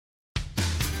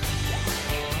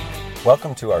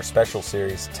Welcome to our special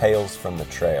series, Tales from the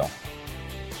Trail.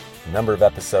 A number of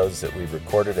episodes that we've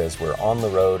recorded as we're on the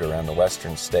road around the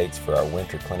western states for our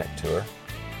winter clinic tour.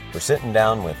 We're sitting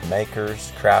down with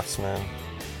makers, craftsmen,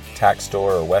 tack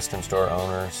store or western store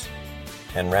owners,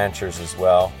 and ranchers as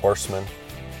well, horsemen,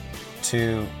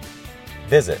 to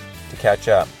visit, to catch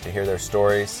up, to hear their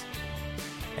stories.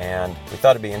 And we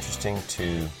thought it'd be interesting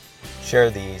to share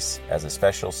these as a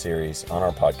special series on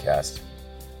our podcast.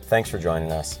 Thanks for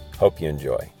joining us. Hope you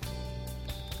enjoy.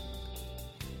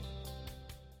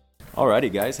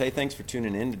 Alrighty, guys. Hey, thanks for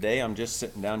tuning in today. I'm just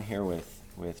sitting down here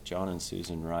with John and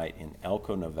Susan Wright in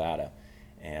Elko, Nevada,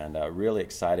 and really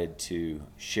excited to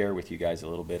share with you guys a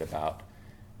little bit about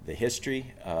the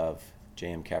history of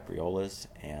J.M. Capriola's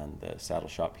and the saddle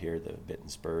shop here, the Bit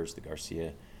and Spurs, the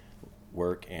Garcia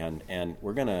work, and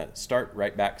we're going to start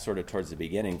right back sort of towards the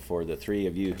beginning for the three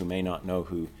of you who may not know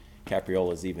who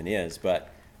Capriola's even is,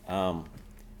 but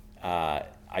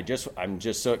I'm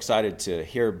just so excited to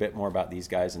hear a bit more about these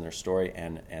guys and their story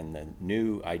and the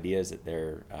new ideas that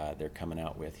they're coming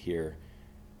out with here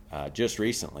just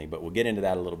recently. But we'll get into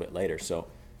that a little bit later. So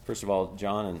first of all,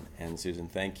 John and Susan,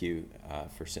 thank you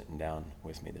for sitting down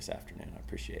with me this afternoon. I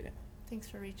appreciate it. Thanks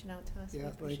for reaching out to us. Yeah,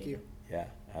 thank you. Yeah,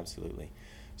 absolutely.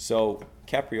 So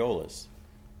Capriola's,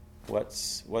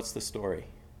 what's the story?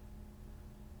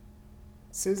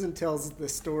 Susan tells the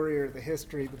story or the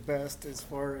history the best as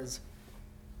far as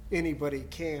anybody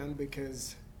can,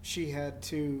 because she had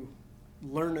to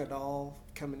learn it all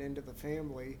coming into the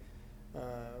family.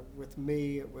 With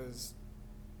me, it was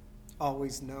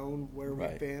always known where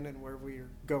Right. we've been and where we're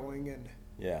going and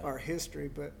our history.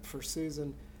 But for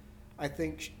Susan, I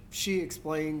think she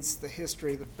explains the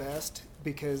history the best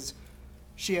because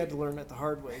she had to learn it the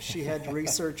hard way. She had to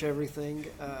research everything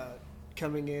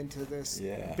coming into this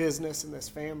business and this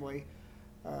family.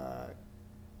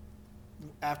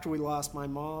 After we lost my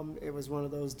mom, it was one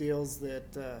of those deals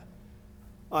that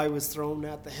I was thrown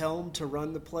at the helm to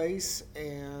run the place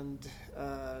and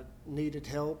needed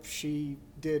help. She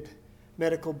did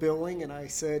medical billing, and I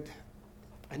said,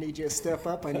 I need you to step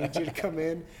up. I need you to come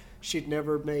in. She'd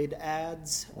never made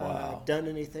ads, done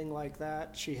anything like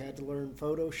that. She had to learn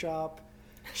Photoshop.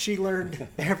 She learned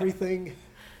everything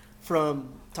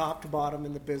from top to bottom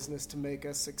in the business to make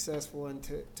us successful and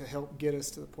to help get us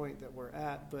to the point that we're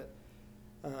at. But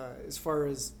as far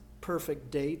as perfect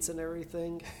dates and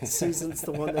everything, Susan's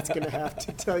the one that's going to have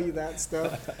to tell you that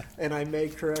stuff. And I may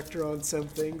correct her on some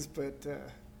things, but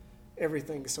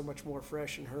everything's so much more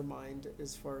fresh in her mind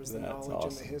as far as the knowledge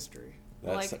and the history.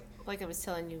 Well, like I was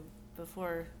telling you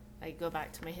before, I go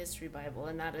back to my history Bible,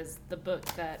 and that is the book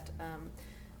that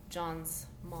John's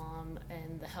mom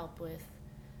and the help with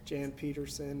Jan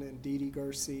Peterson and Dee Dee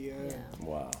Garcia. Yeah.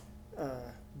 Wow.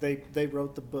 They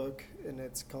wrote the book, and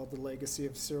it's called The Legacy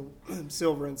of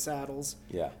Silver and Saddles.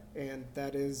 Yeah. And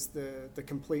that is the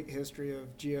complete history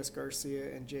of G.S.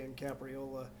 Garcia and J.M.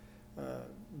 Capriola,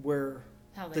 where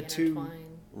how they the two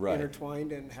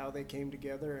intertwined and how they came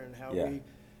together and how we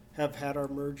have had our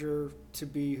merger to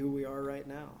be who we are right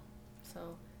now.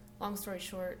 So, long story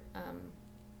short,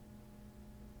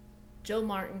 Joe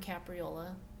Martin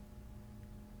Capriola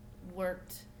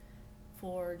worked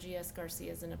for G.S.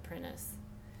 Garcia as an apprentice.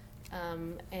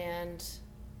 And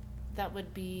that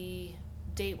would be,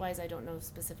 date-wise, I don't know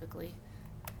specifically,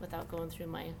 without going through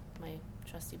my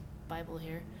trusty Bible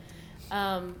here.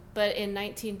 But in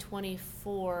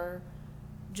 1924,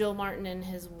 Joe Martin and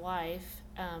his wife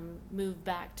moved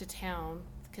back to town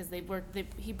because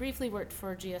he briefly worked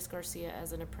for G.S. Garcia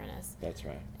as an apprentice. That's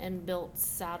right. And built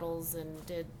saddles and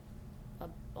did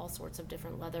all sorts of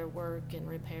different leather work and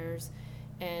repairs.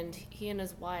 And he and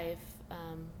his wife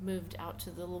moved out to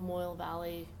the Lamoille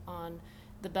Valley on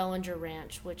the Bellinger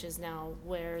Ranch, which is now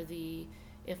where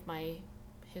if my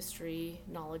history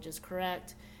knowledge is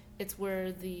correct, it's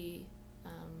where the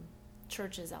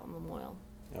church is out in Lamoille.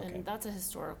 Okay. And that's a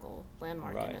historical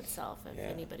landmark in itself. If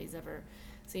anybody's ever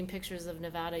seen pictures of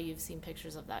Nevada, you've seen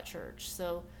pictures of that church.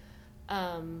 So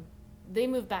they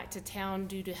moved back to town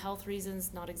due to health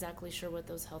reasons. Not exactly sure what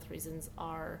those health reasons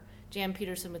are. Jan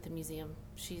Peterson with the museum,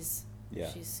 she's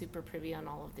super privy on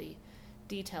all of the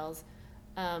details.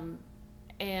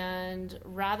 And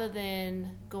rather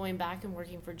than going back and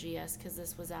working for GS, because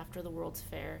this was after the World's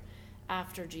Fair,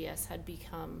 after GS had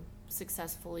become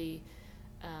successfully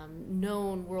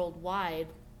known worldwide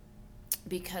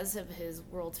because of his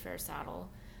World's Fair saddle,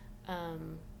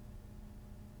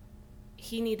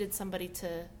 he needed somebody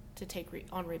to take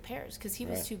on repairs because he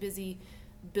was too busy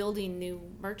building new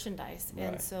merchandise.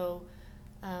 And so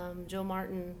Joe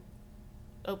Martin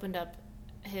opened up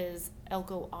his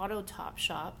Elko Auto Top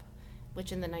Shop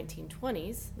which in the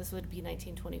 1920s, this would be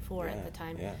 1924 at the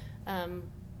time, Yeah.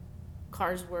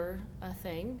 Cars were a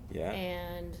thing, Yeah.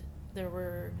 and there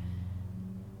were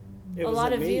It a was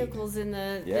lot of need. vehicles in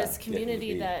Yeah, this getting to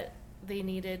community be. that they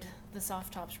needed the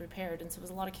soft tops repaired, and so it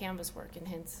was a lot of canvas work, and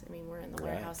hence, I mean, we're in the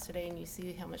Right. warehouse today, and you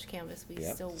see how much canvas we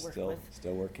Yep, still work still, with.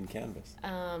 Still working canvas.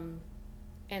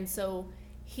 And so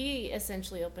he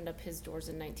essentially opened up his doors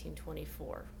in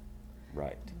 1924.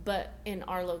 Right. But in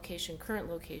our location, current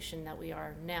location that we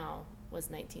are now, was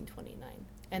 1929.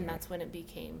 And Right. that's when it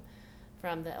became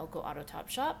from the Elko Auto Top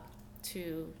Shop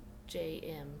to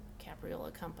J.M.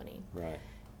 Capriola Company. Right.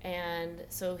 And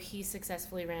so he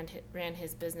successfully ran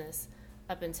his business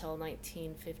up until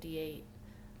 1958.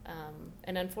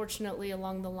 And unfortunately,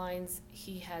 along the lines,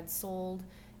 he had sold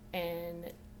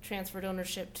and transferred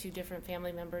ownership to different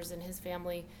family members in his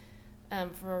family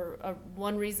for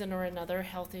one reason or another,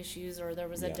 health issues, or there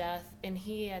was a Yeah. death. And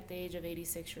he, at the age of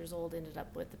 86 years old, ended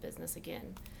up with the business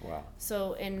again. Wow.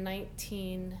 So in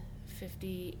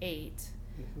 1958,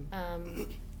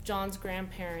 John's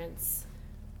grandparents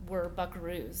were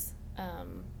Buckaroos.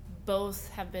 Both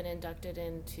have been inducted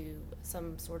into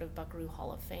some sort of Buckaroo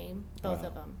Hall of Fame, both Wow.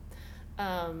 of them.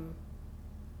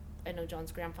 I know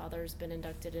John's grandfather has been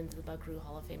inducted into the Buckaroo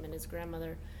Hall of Fame, and his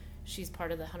grandmother, she's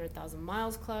part of the 100,000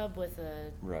 Miles Club with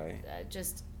Right.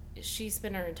 she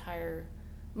spent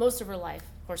most of her life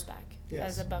horseback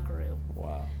Yes. as a Buckaroo.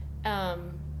 Wow.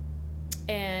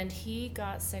 And he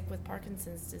got sick with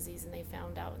Parkinson's disease, and they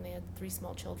found out, and they had 3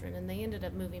 small children, and they ended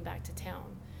up moving back to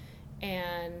town.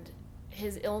 And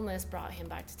his illness brought him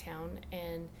back to town,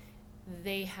 and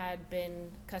they had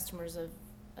been customers of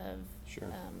Sure.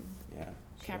 Yeah. Sure.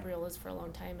 Capriola's for a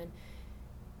long time. And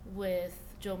with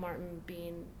Joe Martin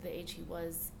being the age he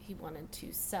was, he wanted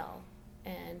to sell,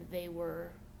 and they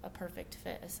were a perfect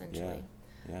fit, essentially.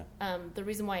 Yeah. The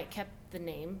reason why it kept the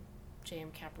name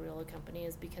J.M. Capriola Company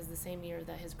is because the same year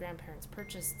that his grandparents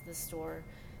purchased the store,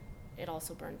 it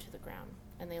also burned to the ground,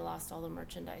 and they lost all the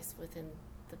merchandise within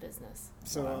the business.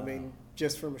 So, Wow. I mean,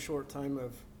 just from a short time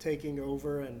of taking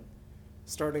over and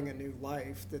starting a new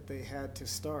life that they had to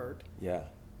start, Yeah.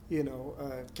 you know,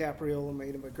 Capriola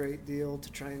made them a great deal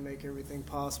to try and make everything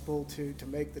possible to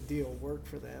make the deal work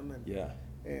for them. Yeah.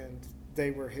 And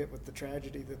they were hit with the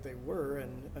tragedy that they were.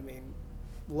 And, I mean,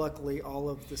 luckily all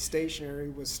of the stationery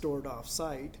was stored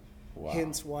off-site, Wow.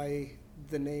 hence why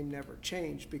the name never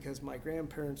changed, because my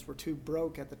grandparents were too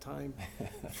broke at the time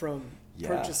from Yeah.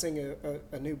 purchasing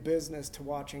a new business to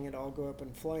watching it all go up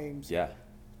in flames. Yeah.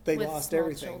 They With lost small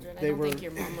everything. Children. I They don't were, think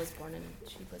your mom was born in.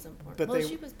 She wasn't born. But Well, they-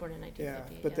 she was born in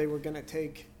 1950. yeah, but they were going to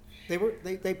take.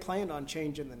 They planned on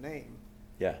changing the name,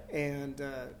 Yeah. and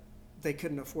they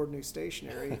couldn't afford new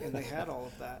stationery, and they had all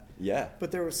of that. Yeah. But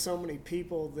there were so many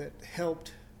people that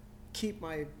helped keep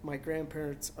my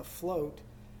grandparents afloat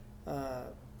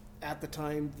at the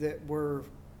time, that were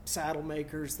saddle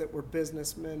makers, that were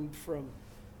businessmen from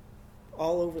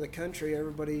all over the country.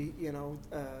 Everybody, you know,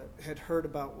 had heard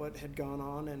about what had gone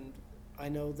on, and I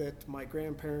know that my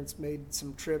grandparents made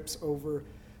some trips over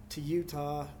to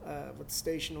Utah with the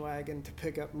station wagon to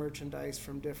pick up merchandise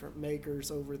from different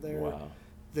makers over there. Wow.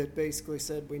 That basically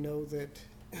said, we know that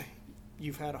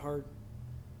you've had a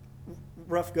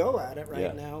rough go at it right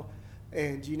Yeah. now,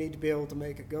 and you need to be able to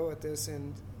make a go at this,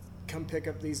 and come pick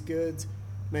up these goods,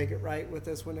 make it right with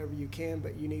us whenever you can,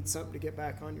 but you need something to get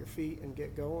back on your feet and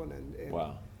get going. And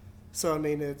Wow. so, I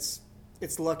mean, it's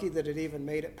lucky that it even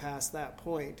made it past that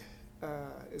point,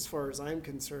 as far as I'm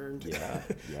concerned. Yeah.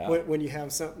 Yeah. when you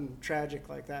have something tragic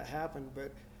like that happen.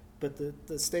 But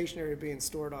the stationery being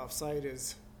stored off-site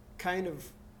is kind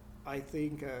of, I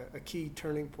think, a key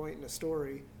turning point in the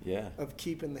story Yeah. of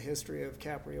keeping the history of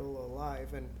Capriola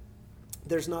alive. And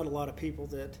there's not a lot of people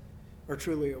that are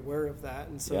truly aware of that.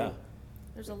 And so, Yeah.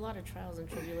 There's a lot of trials and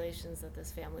tribulations that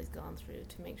this family's gone through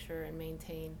to make sure and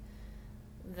maintain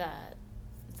that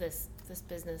this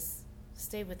business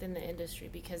stay within the industry,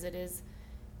 because it is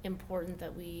important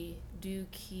that we do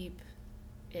keep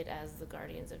it as the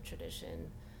guardians of tradition,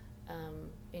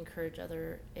 encourage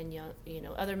other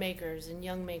makers and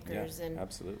young makers Yeah, and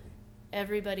absolutely.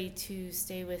 everybody to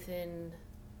stay within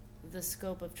the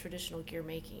scope of traditional gear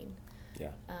making.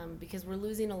 Yeah. Because we're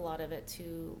losing a lot of it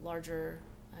to larger,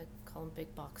 I call them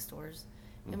big box stores.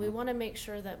 And we Mhm. want to make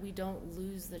sure that we don't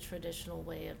lose the traditional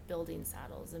way of building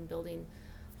saddles and building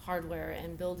hardware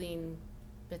and building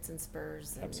bits and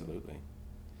spurs. And Absolutely.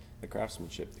 The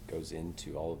craftsmanship that goes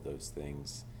into all of those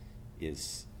things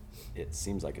it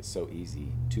seems like it's so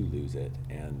easy to lose it,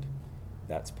 and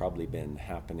that's probably been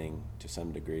happening to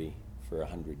some degree for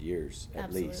 100 years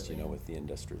at least, Absolutely. with the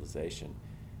industrialization.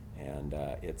 And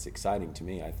it's exciting to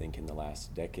me, I think, in the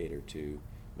last decade or two,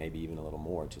 maybe even a little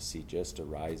more, to see just a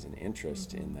rise in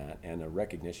interest in that, and a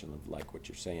recognition of, like what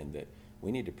you're saying, that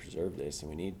we need to preserve this, and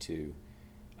we need to,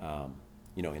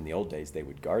 in the old days, they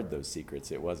would guard those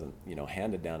secrets. It wasn't,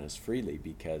 handed down as freely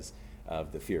because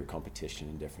of the fear of competition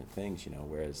and different things,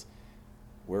 whereas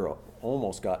we're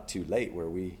almost got too late where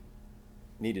we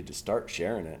needed to start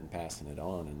sharing it and passing it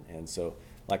on. And so,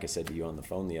 like I said to you on the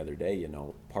phone the other day,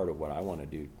 part of what I want to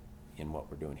do in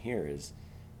what we're doing here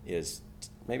is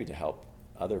maybe to help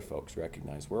other folks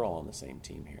recognize we're all on the same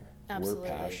team here. Absolutely.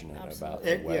 We're passionate about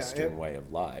Absolutely. the Western way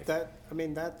of life.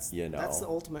 That's the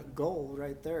ultimate goal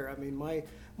right there. I mean, my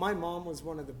mom was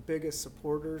one of the biggest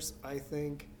supporters, I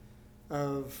think,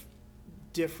 of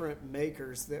different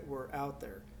makers that were out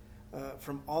there.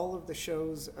 From all of the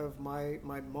shows of my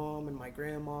mom and my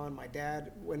grandma and my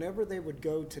dad, whenever they would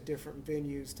go to different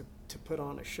venues to put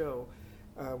on a show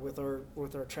with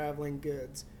our traveling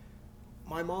goods,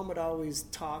 my mom would always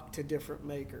talk to different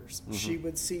makers. Mm-hmm. She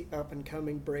would see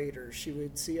up-and-coming braiders. She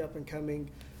would see up-and-coming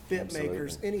fit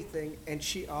makers, anything, and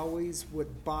she always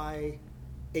would buy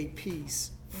a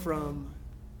piece from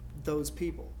those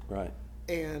people. Right.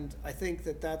 And I think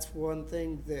that's one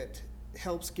thing that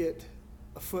helps get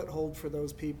a foothold for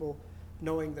those people,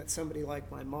 knowing that somebody like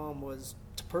my mom was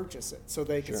to purchase it, so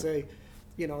they could say,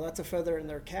 that's a feather in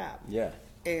their cap. Yeah.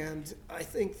 And I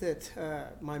think that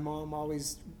my mom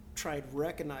always tried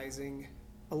recognizing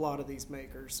a lot of these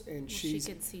makers, and she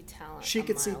could see talent. She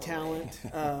could see talent.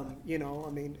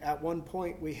 At one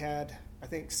point we had, I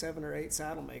think, 7 or 8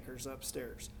 saddle makers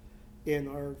upstairs in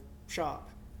our shop.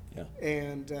 Yeah.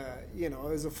 And it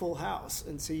was a full house,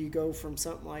 and so you go from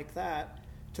something like that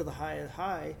to the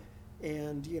high,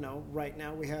 and right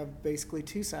now we have basically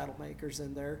 2 saddle makers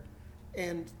in there.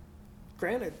 And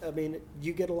granted,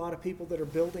 you get a lot of people that are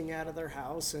building out of their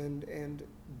house and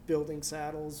building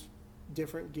saddles,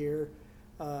 different gear,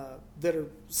 that are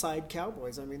side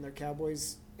cowboys. They're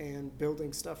cowboys and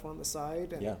building stuff on the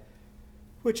side, and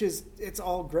it's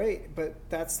all great, but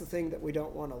that's the thing that we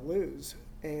don't want to lose.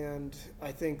 And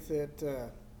I think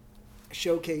that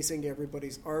showcasing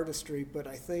everybody's artistry, but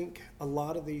I think a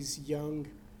lot of these young,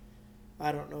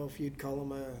 I don't know if you'd call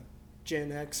them a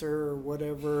Gen Xer or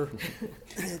whatever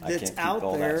that's out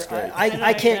there.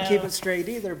 I can't keep it straight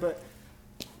either, but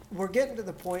we're getting to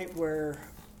the point where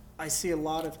I see a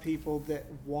lot of people that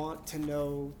want to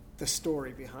know the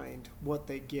story behind what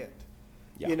they get.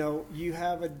 Yeah. You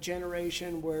have a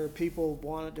generation where people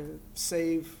wanted to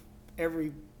save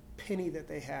every penny that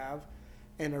they have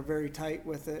and are very tight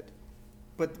with it,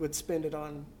 but would spend it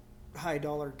on high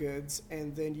dollar goods.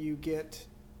 And then you get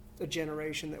a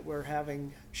generation that we're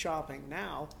having shopping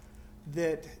now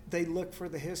that they look for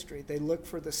the history, they look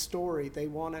for the story, they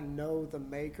want to know the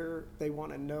maker, they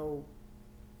want to know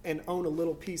and own a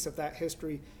little piece of that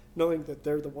history, knowing that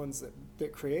they're the ones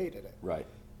that created it. Right.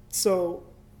 So,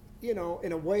 in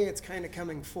a way, it's kind of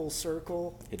coming full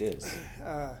circle. It is.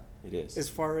 It is. As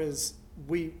far as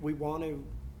we want to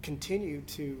continue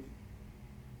to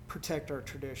protect our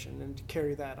tradition and to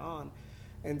carry that on.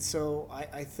 And so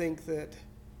I think that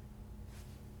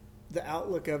the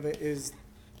outlook of it is,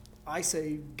 I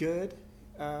say, good,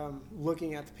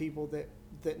 looking at the people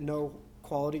that know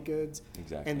quality goods.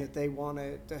 Exactly. And that they want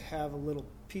to have a little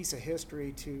piece of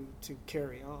history to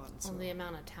carry on. So. Well, the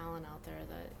amount of talent out there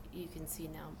that you can see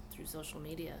now through social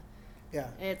media. Yeah.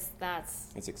 It's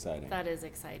exciting. That is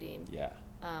exciting. Yeah.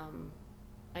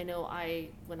 I know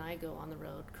when I go on the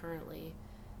road currently,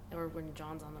 or when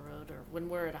John's on the road, or when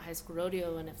we're at a high school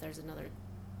rodeo, and if there's another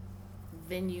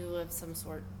venue of some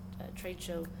sort, trade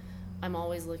show, I'm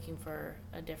always looking for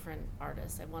a different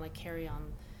artist. I want to carry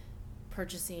on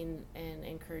purchasing and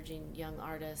encouraging young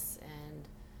artists and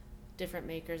different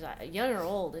makers, young or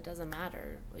old, it doesn't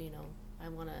matter. I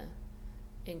want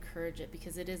to encourage it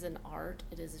because it is an art,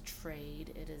 it is a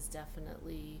trade, it is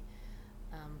definitely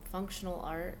functional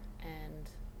art, and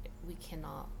we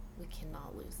cannot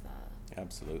lose that.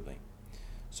 Absolutely.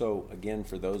 So again,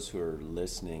 for those who are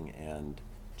listening and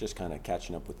just kind of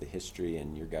catching up with the history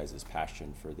and your guys'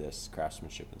 passion for this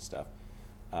craftsmanship and stuff,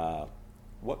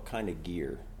 what kind of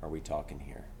gear are we talking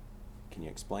here? Can you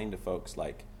explain to folks,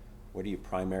 like, what do you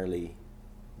primarily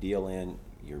deal in?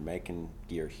 You're making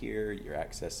gear here, you're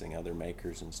accessing other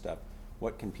makers and stuff.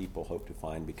 What can people hope to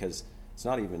find? Because it's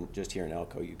not even just here in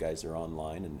Elko. You guys are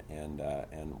online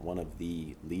and one of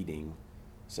the leading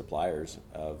suppliers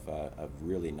of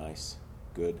really nice,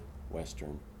 good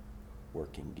Western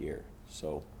working gear.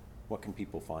 So what can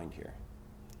people find here?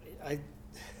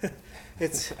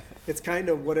 It's kind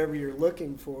of whatever you're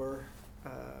looking for,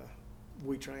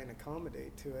 we try and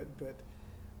accommodate to it. But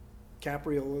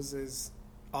Capriola's has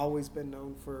always been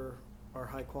known for our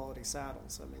high quality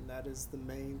saddles. I mean, that is the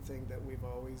main thing that we've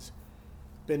always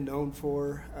been known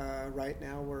for. Right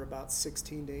now we're about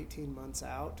 16 to 18 months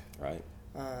out. Right.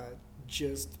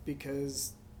 Just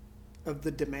because of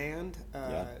the demand.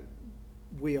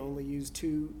 We only use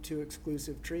two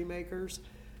exclusive tree makers.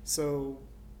 So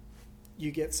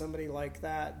you get somebody like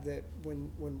that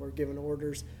when we're given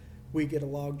orders, we get a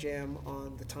log jam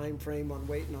on the time frame on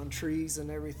waiting on trees and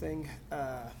everything.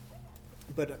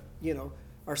 But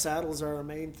our saddles are our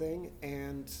main thing,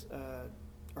 and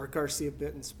our Garcia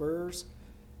bit and spurs.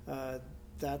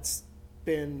 That's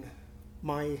been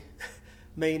my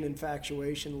main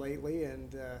infatuation lately,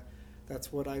 and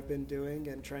that's what I've been doing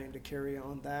and trying to carry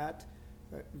on that.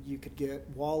 You could get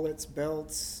wallets,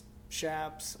 belts,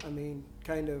 chaps, I mean,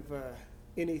 kind of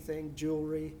anything,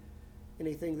 jewelry,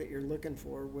 anything that you're looking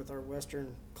for with our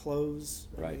Western clothes.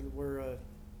 Right. I mean, we're a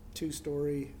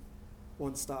 2-story,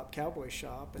 one-stop cowboy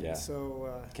shop, and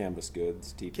so canvas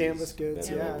goods, teepees, canvas goods,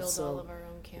 We yeah. build So all of our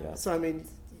own canvas. so I mean,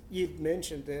 you've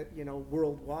mentioned it,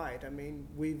 worldwide. I mean,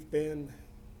 we've been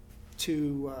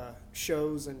to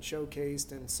shows and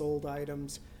showcased and sold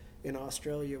items in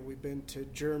Australia. We've been to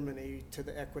Germany, to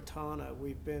the Equitana.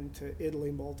 We've been to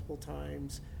Italy multiple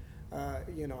times. I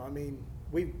mean,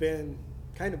 we've been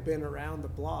around the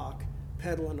block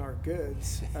peddling our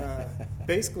goods,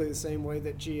 basically the same way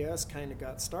that GS kind of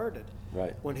got started.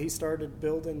 Right. When he started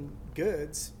building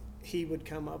goods, he would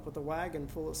come up with a wagon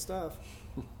full of stuff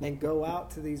and go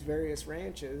out to these various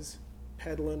ranches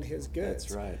peddling his goods.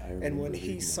 That's right. I remember and when he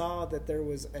reading that. saw that there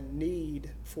was a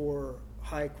need for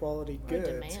high quality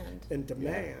goods and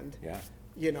demand,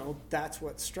 that's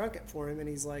what struck it for him. And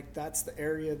he's like, that's the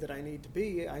area that I need to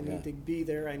be. I need to be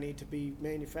there. I need to be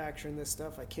manufacturing this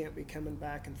stuff. I can't be coming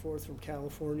back and forth from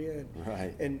California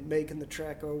and making the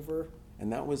trek over.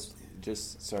 And that was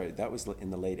that was in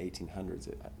the late 1800s,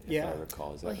 if I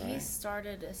recall. Is that right? He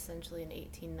started essentially in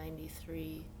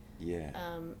 1893. Yeah.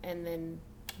 And then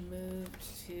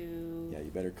moved to... Yeah,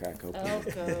 you better crack open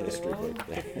Elko. the history book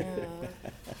there. Yeah.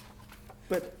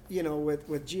 But,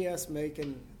 with GS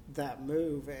making that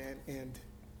move and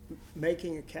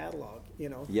making a catalog,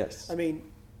 Yes. I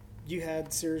mean, you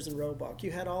had Sears and Roebuck.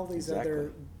 You had all these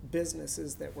other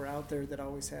businesses that were out there that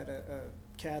always had a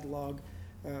catalog.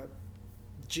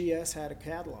 GS had a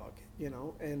catalog,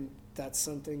 and that's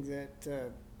something that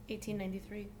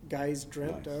 1893. guys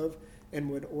dreamt of and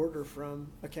would order from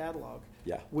a catalog.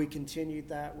 Yeah. We continued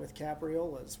that with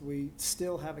Capriola's. We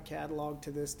still have a catalog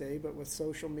to this day, but with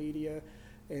social media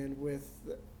and with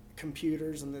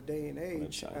computers in the day and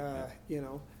age,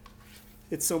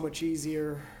 it's so much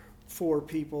easier for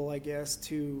people, I guess,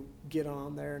 to get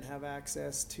on there and have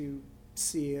access to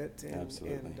see it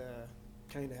and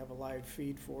kind of have a live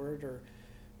feed for it, or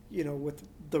with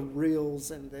the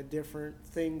reels and the different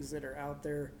things that are out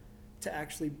there, to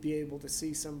actually be able to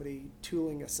see somebody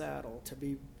tooling a saddle, to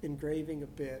be engraving a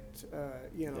bit,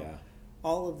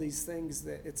 all of these things,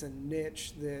 that it's a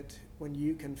niche that when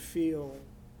you can feel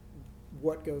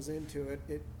what goes into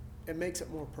it, it makes it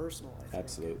more personal, I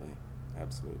think.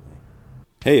 Absolutely.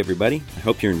 Hey everybody, I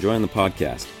hope you're enjoying the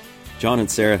podcast. John and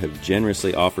Sarah have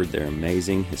generously offered their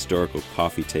amazing historical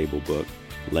coffee table book,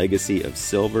 Legacy of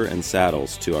Silver and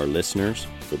Saddles, to our listeners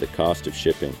for the cost of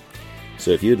shipping.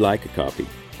 So if you'd like a copy,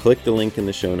 click the link in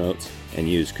the show notes and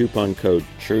use coupon code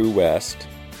TRUEWEST,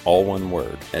 all one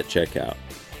word, at checkout.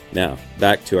 Now,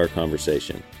 back to our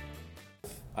conversation.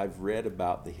 I've read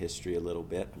about the history a little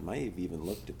bit. I might have even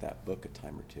looked at that book a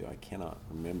time or two. I cannot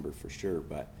remember for sure,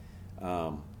 but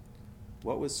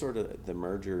what was sort of the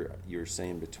merger you were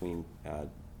saying between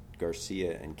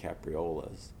Garcia and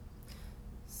Capriola's?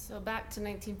 So back to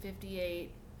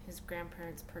 1958, his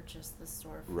grandparents purchased the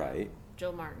store from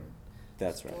Joe Martin.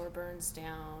 That's Store burns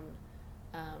down.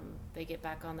 They get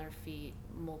back on their feet.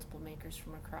 Multiple makers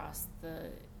from across the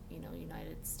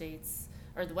United States,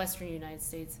 or the Western United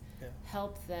States,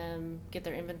 help them get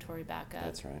their inventory back up.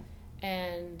 That's right.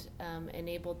 And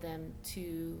enabled them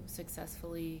to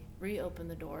successfully reopen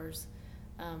the doors.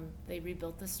 They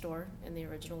rebuilt the store in the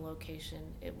original location.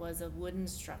 It was a wooden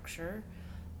structure.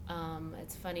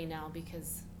 It's funny now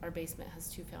because our basement has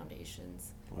 2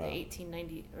 foundations. Wow. The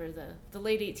 1890 or the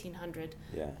late 1800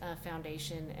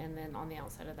 foundation, and then on the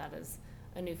outside of that is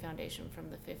a new foundation from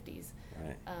the 50s.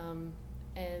 Right.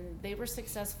 And they were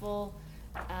successful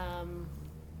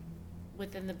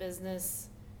within the business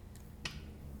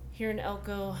here in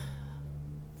Elko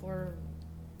for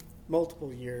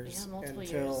multiple years.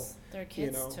 Until their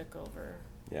kids took over.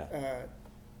 Yeah.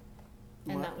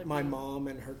 And that would my mom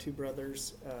and her 2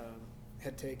 brothers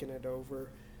had taken it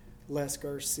over. Les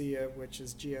Garcia, which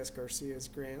is G.S. Garcia's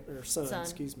son.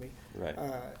 Excuse me. Right.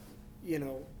 You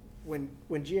know, when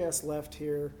G.S. left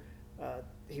here,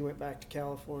 he went back to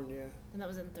California. And that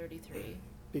was in 33.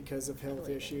 Because of health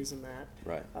issues and that.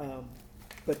 Right.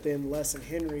 But then Les and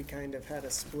Henry kind of had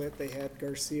a split. They had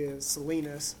Garcia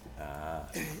Salinas,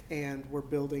 and were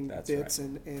building bits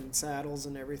and saddles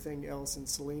and everything else in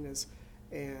Salinas.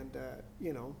 And,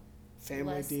 you know,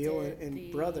 family Les deal did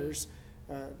and brothers.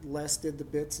 Les did the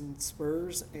bits and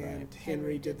spurs, and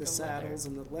Henry did the saddles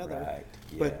and the leather.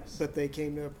 Right. But they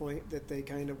came to a point that they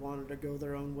kind of wanted to go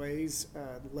their own ways.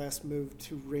 Les moved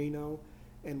to Reno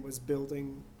and was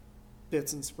building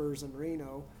bits and spurs in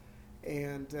Reno,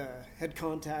 and had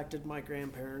contacted my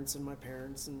grandparents and my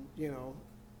parents, and you know,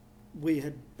 we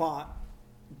had bought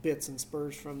bits and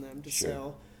spurs from them to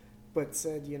sell, but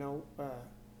said, you know,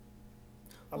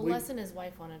 Les and his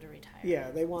wife wanted to retire. Yeah,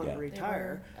 they wanted to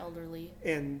retire. They were elderly,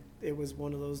 and it was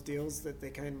one of those deals that they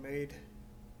kind of made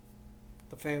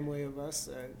the family of us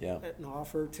an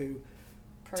offer to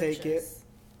take it,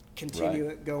 continue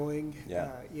it going,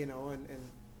 you know, and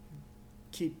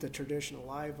keep the tradition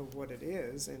alive of what it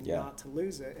is, and not to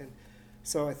lose it. And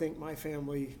so I think my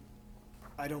family,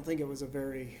 I don't think it was a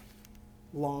very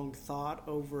long thought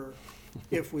over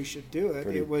if we should do it.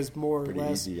 It was more or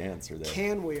less, easy answer there.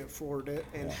 Can we afford it,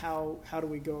 and how do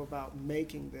we go about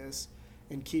making this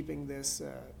and keeping this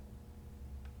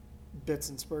bits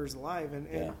and spurs alive,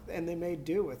 and they made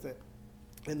do with it.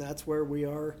 And that's where we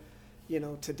are, you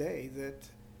know, today, that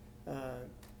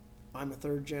I'm a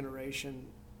third generation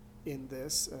in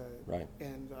this,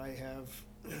 and I have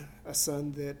a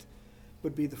son that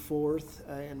would be the fourth,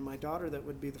 and my daughter that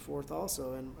would be the fourth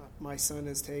also. And my son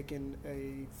has taken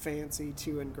a fancy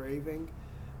to engraving,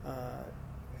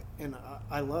 and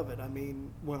I love it. I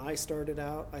mean, when I started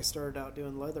out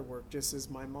doing leather work just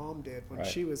as my mom did when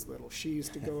she was little. She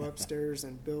used to go upstairs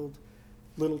and build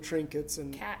little trinkets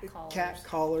and cat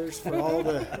collars for all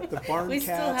the barn we cats.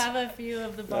 We still have a few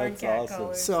of the barn cat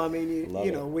collars. So I mean,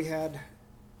 you know, we had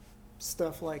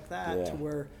stuff like that to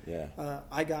where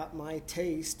I got my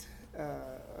taste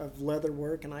of leather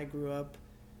work, and I grew up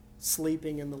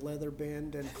sleeping in the leather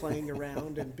bend and playing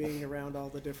around and being around all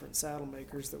the different saddle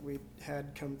makers that we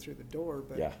had come through the door.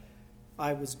 But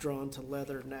I was drawn to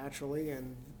leather naturally,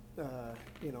 and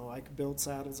you know, I can build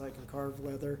saddles, I can carve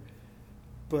leather.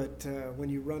 But when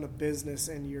you run a business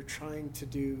and you're trying to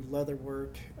do leather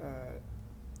work,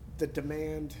 the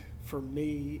demand for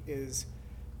me is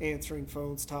answering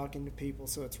phones, talking to people,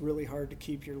 so it's really hard to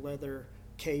keep your leather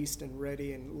cased and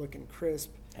ready and looking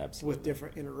crisp with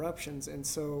different interruptions. And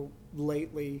so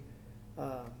lately,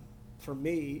 for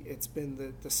me, it's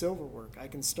been the silver work. I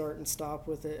can start and stop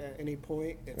with it at any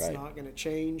point. It's not going to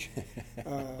change.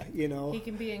 You know, he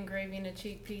can be engraving a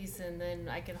cheek piece, and then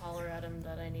I can holler at him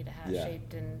that I need a hat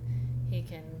shaped, and he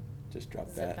can just drop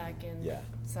zip that back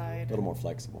inside. A little more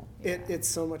flexible. It's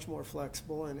so much more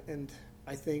flexible, and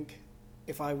I think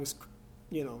if I was,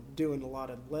 you know, doing a lot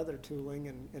of leather tooling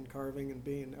and carving and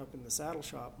being up in the saddle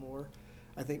shop more,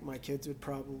 I think my kids would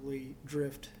probably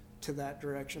drift to that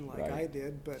direction like I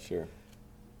did. But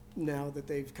now that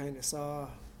they've kind of saw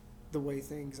the way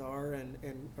things are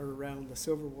and are around the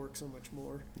silver work so much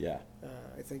more,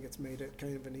 I think it's made it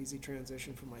kind of an easy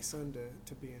transition for my son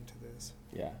to be into this.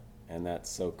 Yeah, and that's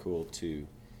so cool to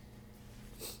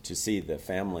see the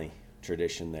family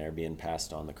tradition there being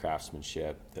passed on, the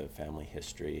craftsmanship, the family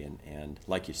history, and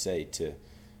like you say, to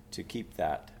keep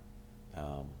that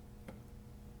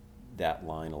that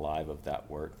line alive of that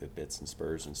work, the bits and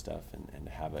spurs and stuff, and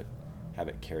have it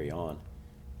carry on.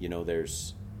 You know,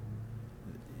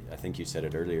 I think you said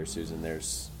it earlier, Susan,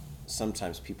 there's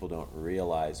sometimes people don't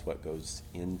realize what goes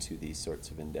into these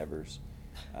sorts of endeavors.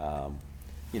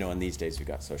 You know, and these days we've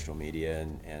got social media,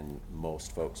 and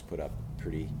most folks put up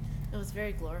pretty... It was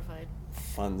very glorified.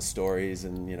 Fun stories,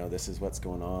 and you know, this is what's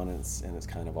going on, and it's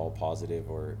kind of all positive,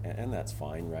 and that's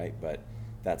fine, right? But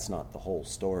that's not the whole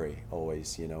story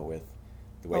always, you know, with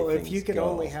the way things go. If you could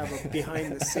only have a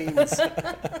behind the scenes,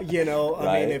 you know,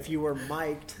 I mean, if you were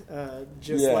mic'd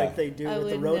just like they do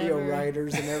with the rodeo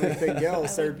riders and everything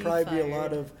else, there'd probably be a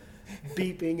lot of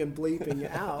beeping and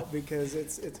bleeping out, because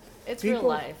it's people, real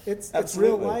life. It's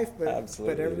real life,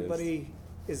 but everybody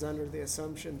is under the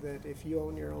assumption that if you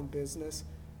own your own business,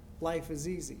 life is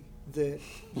easy, that,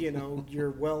 you know,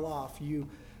 you're well off. You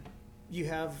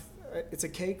have, it's a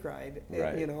cake ride,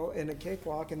 you know, and a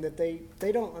cakewalk, and that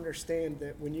they don't understand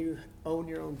that when you own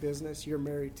your own business, you're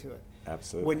married to it.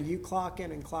 Absolutely. When you clock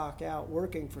in and clock out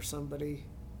working for somebody,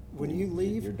 when you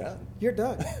leave, you're done. You're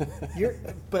done.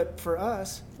 But for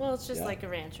us, well, it's just like a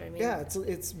rancher. I mean, it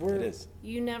is.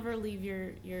 You never leave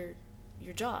your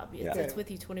your job. Yeah. It's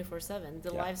with you 24/7.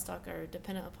 The Yeah. livestock are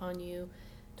dependent upon you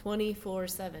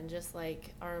 24/7, just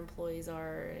like our employees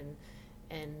are,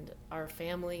 and our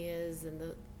family is, and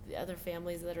the other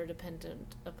families that are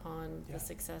dependent upon Yeah. the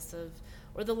success of,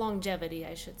 or the longevity,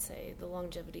 I should say, the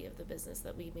longevity of the business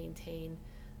that we maintain,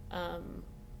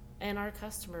 and our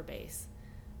customer base.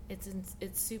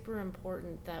 It's super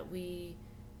important that we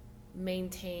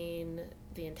maintain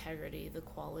the integrity, the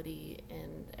quality,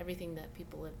 and everything that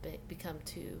people have become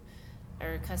to,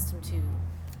 are accustomed to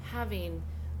having.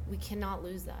 We cannot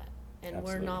lose that, and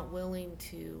Absolutely. we're not willing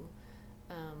to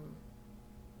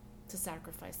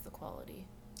sacrifice the quality.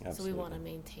 Absolutely. So we want to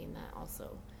maintain that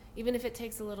also, even if it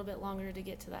takes a little bit longer to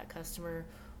get to that customer,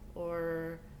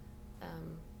 or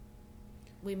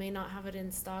we may not have it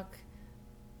in stock,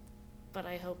 but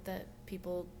I hope that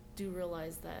people do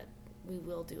realize that we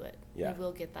will do it. Yeah. We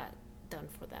will get that done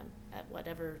for them at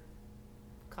whatever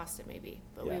cost it may be,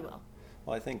 but Yeah. we will.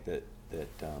 Well, I think that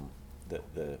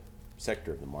the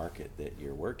sector of the market that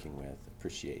you're working with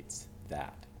appreciates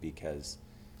that, because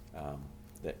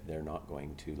that they're not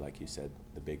going to, like you said,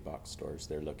 the big box stores.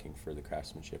 They're looking for the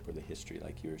craftsmanship or the history,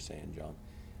 like you were saying, John.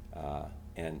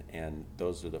 And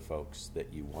those are the folks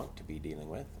that you want to be dealing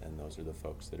with, and those are the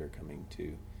folks that are coming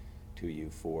to you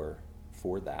for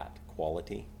that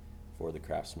quality, for the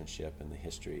craftsmanship and the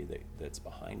history that's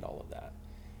behind all of that.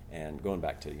 And going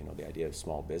back to, the idea of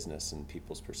small business and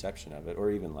people's perception of it, or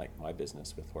even like my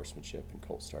business with horsemanship and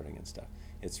colt starting and stuff,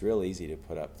 it's real easy to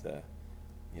put up the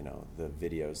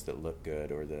videos that look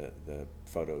good, or the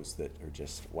photos that are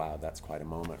just, wow, that's quite a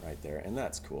moment right there. And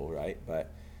that's cool, right?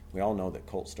 But we all know that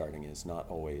colt starting is not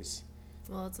always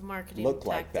Well, it's a marketing look tactic.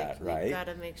 like that, right? You've got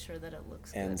to make sure that it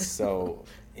looks And good. so,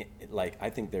 I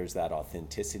think there's that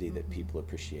authenticity that people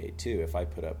appreciate too. If I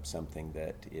put up something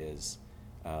that is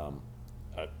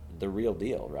the real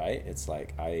deal, right? It's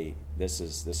like, this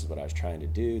is what I was trying to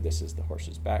do. This is the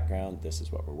horse's background. This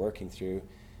is what we're working through.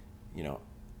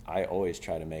 I always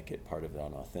try to make it part of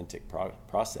an authentic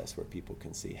process where people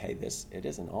can see, hey, it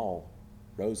isn't all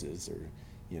roses or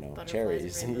Butterflies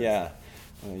cherries, and rainbows.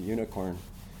 yeah, unicorn,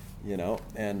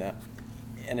 and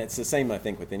it's the same, I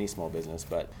think, with any small business.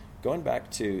 But going back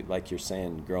to, like you're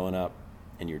saying, growing up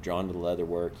and you're drawn to the leather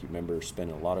work, you remember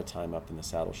spending a lot of time up in the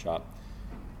saddle shop.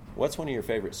 What's one of your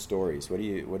favorite stories? What do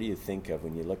you think of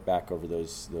when you look back over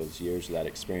those years of that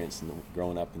experience and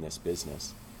growing up in this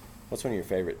business? What's one of your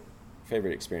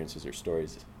favorite experiences or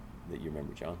stories that you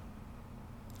remember, John?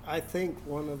 I think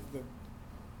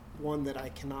one that I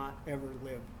cannot ever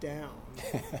live down,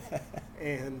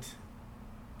 and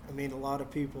I mean, a lot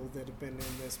of people that have been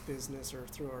in this business or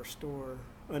through our store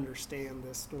understand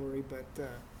this story, but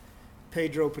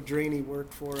Pedro Padrini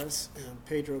worked for us, and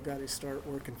Pedro got his start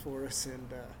working for us,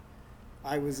 and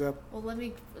I was up. Well, let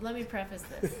me preface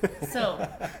this. So,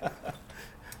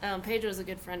 Pedro's a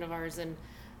good friend of ours, and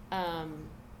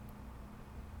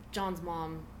John's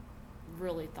mom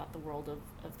really thought the world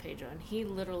of Pedro, and he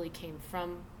literally came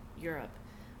from Europe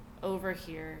over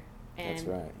here and That's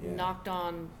right, yeah. knocked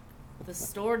on the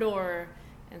store door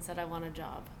and said, I want a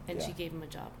job, and Yeah. she gave him a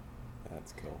job.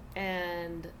 That's cool.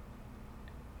 And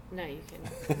no, you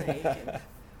can.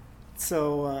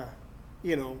 So,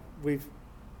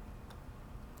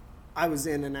 I was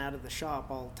in and out of the shop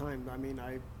all the time. I mean,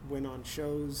 I went on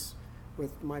shows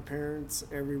with my parents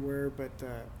everywhere, but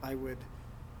I would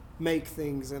make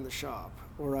things in the shop,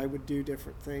 or I would do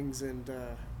different things. And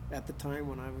at the time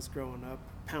when I was growing up,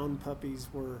 pound puppies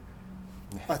were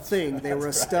a thing. They were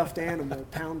a stuffed animal,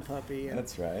 pound puppy. And,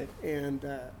 That's right. And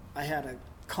I had a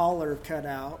collar cut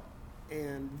out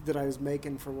and that I was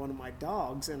making for one of my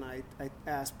dogs, and I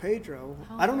asked Pedro.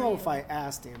 I don't know if I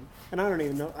asked him, and I don't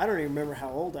even remember how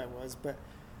old I was, but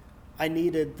I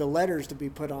needed the letters to be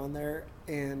put on there,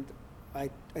 and I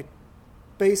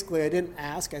basically, I didn't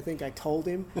ask. I think I told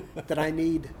him that I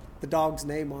need the dog's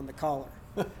name on the collar.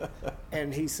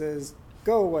 And he says,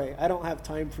 go away. I don't have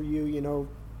time for you,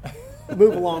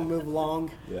 move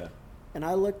along. Yeah. And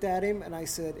I looked at him and I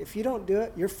said, if you don't do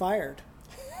it, you're fired.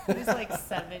 He's like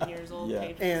 7 years old, Yeah.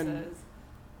 Pedro And says.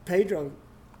 Pedro,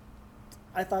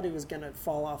 I thought he was going to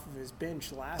fall off of his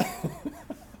bench laughing.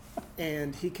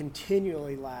 And he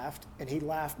continually laughed, and he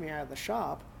laughed me out of the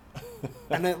shop.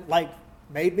 And it,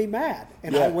 made me mad.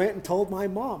 And Yeah. I went and told my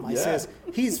mom. I Yeah. says,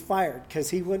 he's fired because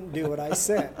he wouldn't do what I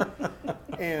said.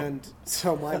 And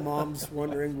so my mom's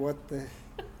wondering what the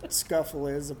scuffle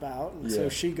is about. And so Yeah.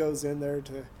 she goes in there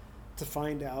to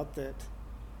find out that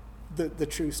the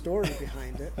true story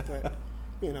behind it. But,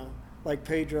 like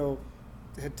Pedro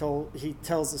had told, he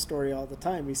tells the story all the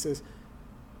time. He says,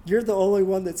 you're the only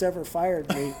one that's ever fired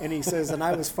me. And he says, and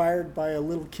I was fired by a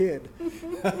little kid.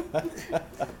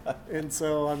 And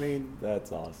so, I mean,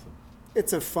 That's awesome.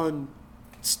 it's a fun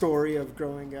story of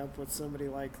growing up with somebody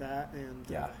like that and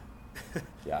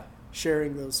Yeah,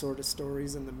 sharing those sort of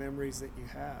stories and the memories that you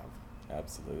have.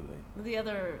 absolutely. The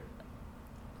other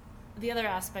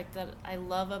aspect that I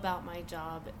love about my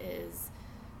job is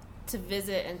to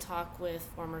visit and talk with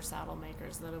former saddle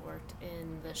makers that have worked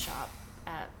in the shop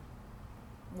at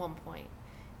one point.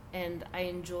 And I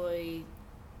enjoy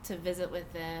to visit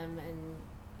with them and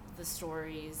the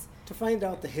stories. To find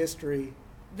out the history,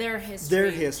 Their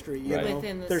history, you Right. know.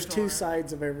 within the There's store. two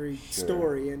sides of every Sure.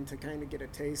 story, and to kind of get a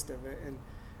taste of it.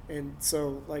 And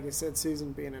so, like I said,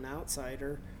 Susan being an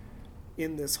outsider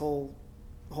in this whole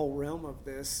realm of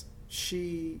this,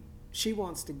 she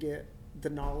wants to get the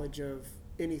knowledge of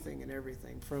anything and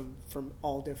everything from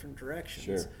all different directions.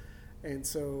 Sure. And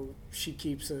so she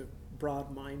keeps a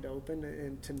broad mind open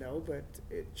and to know, but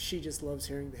she just loves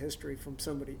hearing the history from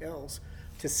somebody else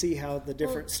to see how the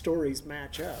different stories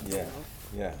match up. You Yeah, know?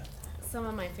 yeah. Some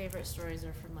of my favorite stories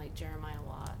are from like Jeremiah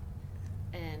Watt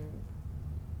and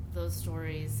those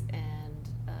stories, and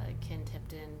Ken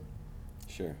Tipton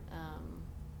Sure.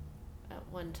 at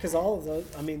one time. Because all of those,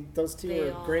 I mean, those two They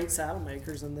are all- great saddle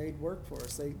makers, and they worked for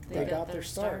us. They got their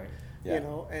start, Yeah. you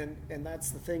know, and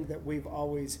that's the thing that we've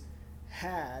always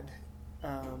had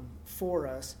for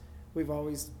us. We've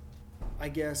always, I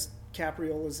guess,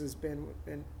 Capriola's has been,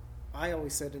 and I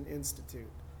always said an institute.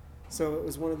 So it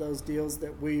was one of those deals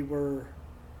that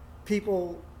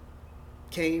people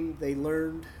came, they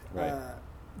learned Right.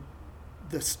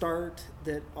 the start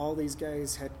that all these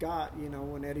guys had got, you know,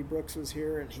 when Eddie Brooks was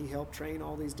here and he helped train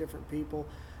all these different people.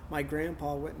 My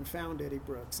grandpa went and found Eddie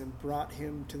Brooks and brought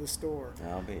him to the store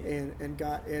I'll be. and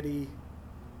got Eddie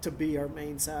to be our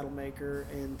main saddle maker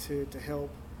and to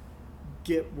help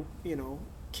get, you know,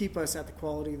 keep us at the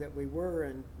quality that we were.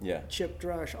 And Yeah. Chip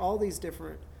Drush, all these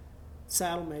different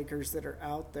saddle makers that are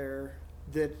out there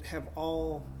that have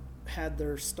all had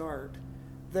their start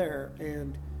there.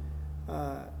 And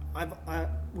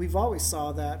we've always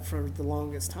saw that for the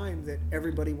longest time, that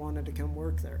everybody wanted to come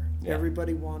work there. Yeah.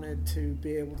 Everybody wanted to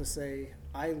be able to say,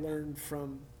 I learned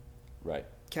from Right.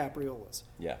 Capriola's.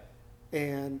 Yeah.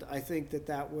 And I think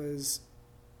that was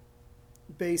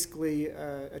basically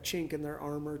a chink in their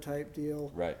armor type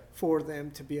deal Right. for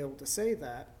them to be able to say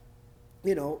that,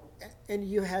 you know. And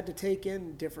you had to take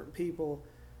in different people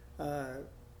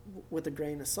with a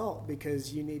grain of salt,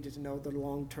 because you needed to know the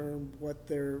long term what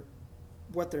their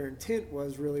intent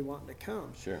was really wanting to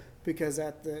come. Sure. Because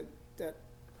at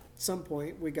some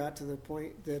point we got to the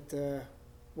point that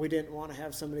we didn't want to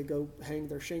have somebody go hang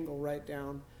their shingle right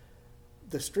down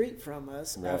the street from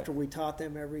us. Right. After we taught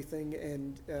them everything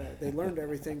and they learned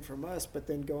everything from us, but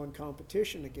then go in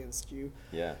competition against you.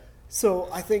 Yeah. So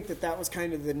I think that was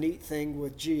kind of the neat thing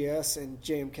with GS and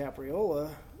JM Capriola,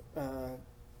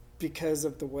 because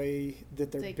of the way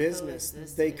that their They business,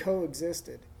 coexisted. they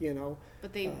coexisted, you know.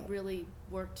 But they really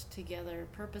worked together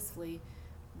purposefully,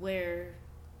 where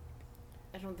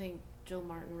I don't think Joe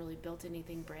Martin really built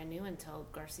anything brand new until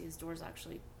Garcia's doors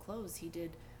actually closed. He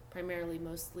did primarily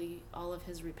mostly all of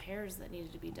his repairs that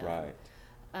needed to be done.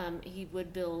 Right. He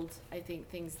would build, I think,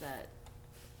 things that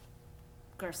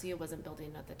Garcia wasn't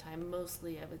building at the time.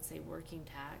 Mostly, I would say, working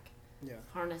tack, Yeah.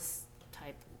 harness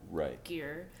type Right.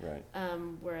 gear. Right.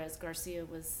 Whereas Garcia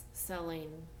was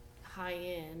selling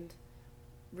high-end,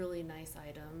 really nice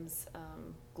items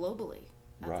globally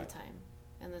at Right. the time.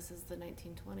 And this is the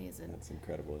 1920s. That's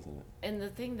incredible, isn't it? And the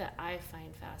thing that I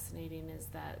find fascinating is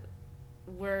that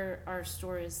where our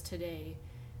store is today,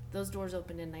 those doors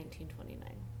opened in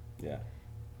 1929. Yeah.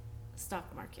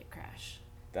 Stock market crash,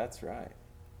 That's right.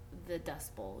 the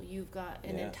Dust Bowl. You've got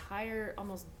an Yeah. entire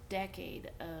almost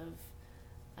decade of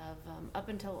up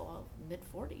until mid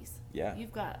 40s. Yeah.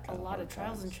 You've got a Kinda lot hard of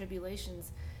trials and times.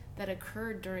 tribulations that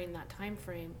occurred during that time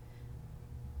frame.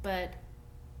 But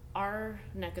our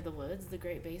neck of the woods, the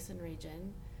Great Basin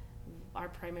region, our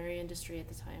primary industry at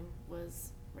the time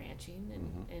was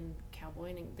ranching and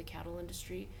cowboying and the cattle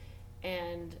industry.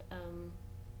 And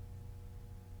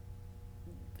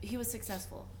he was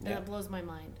successful. And Yeah. it blows my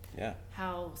mind Yeah.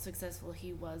 how successful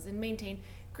he was and maintained.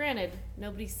 Granted,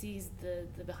 nobody sees the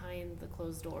behind the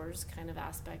closed doors kind of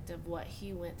aspect of what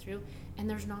he went through, and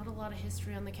there's not a lot of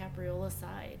history on the Capriola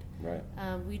side. Right.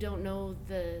 We don't know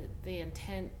the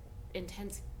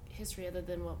intense history other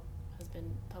than what has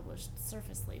been published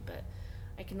surfacely, but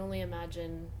I can only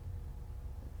imagine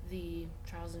the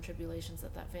trials and tribulations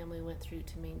that family went through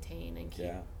to maintain and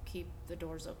keep the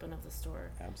doors open of the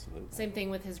store. Absolutely. Same thing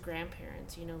with his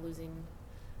grandparents, losing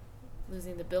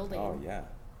the building. Oh yeah.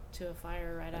 to a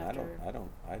fire right And after. I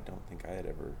don't think I had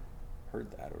ever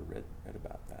heard that or read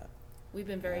about that. We've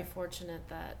been very Yeah. fortunate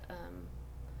that,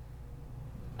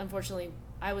 unfortunately,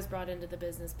 I was brought into the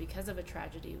business because of a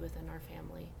tragedy within our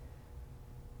family.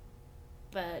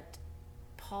 But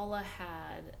Paula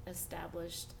had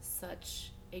established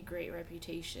such a great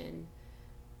reputation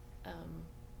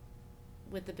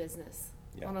with the business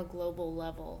Yeah. on a global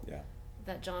level Yeah.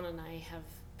 that John and I have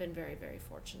been very, very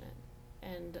fortunate.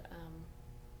 And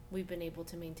we've been able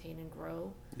to maintain and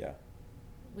grow. Yeah.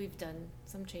 We've done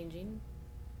some changing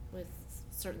with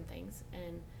certain things,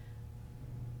 and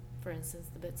for instance,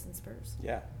 the bits and spurs.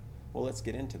 Yeah. Well, let's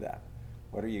get into that.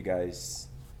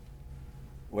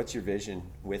 What's your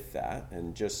vision with that?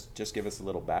 And just give us a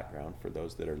little background for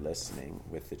those that are listening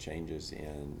with the changes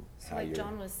in So how like you're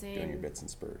John was saying, doing your bits and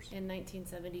spurs. in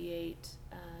 1978,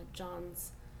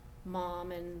 John's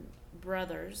mom and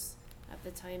brothers, at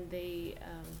the time, they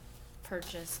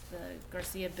purchased the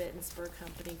Garcia Bit and Spur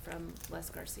Company from Les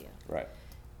Garcia. Right.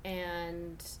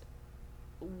 And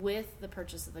with the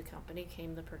purchase of the company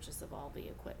came the purchase of all the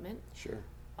equipment, Sure.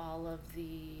 all of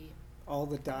the All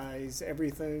the dyes,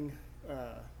 everything,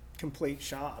 complete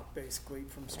shop basically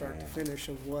from start to Man. finish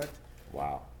of what,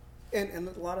 Wow. and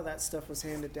a lot of that stuff was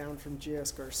handed down from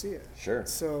G.S. Garcia. Sure.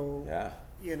 So, Yeah.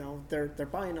 you know, they're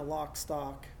buying a lock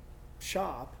stock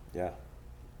shop, Yeah.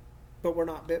 but we're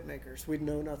not bit makers. We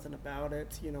know nothing about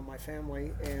it, you know, my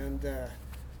family. And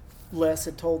Les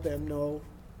had told them, no,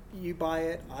 you buy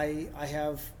it. I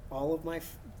have all of my,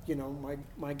 you know,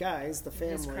 my guys, the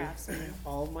His family, craftsmen.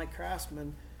 all of my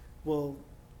craftsmen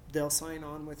they'll sign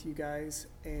on with you guys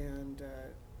and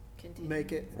continue.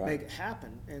 make it Right.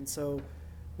 happen. And so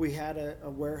we had a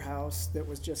warehouse that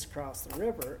was just across the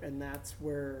river, and that's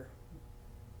where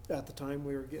at the time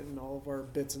we were getting all of our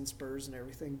bits and spurs and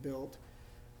everything built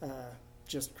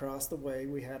just across the way.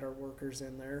 We had our workers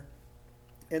in there,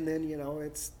 and then, you know,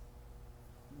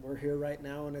 we're here right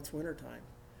now and it's wintertime.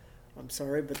 I'm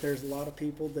sorry, but there's a lot of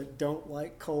people that don't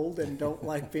like cold and don't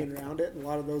like being around it. And a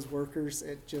lot of those workers,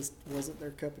 it just wasn't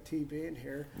their cup of tea being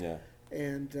here, Yeah.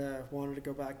 and wanted to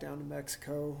go back down to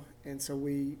Mexico. And so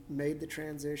we made the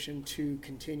transition to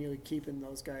continually keeping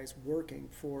those guys working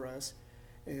for us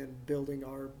and building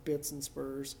our bits and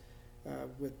spurs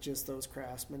with just those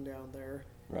craftsmen down there.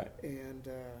 Right. And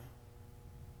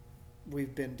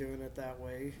we've been doing it that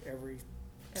way ever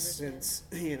since.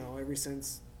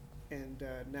 And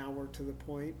now we're to the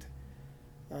point.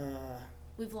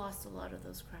 We've lost a lot of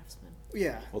those craftsmen.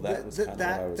 Yeah. Well, that was kinda what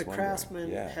I was the wondering. craftsmen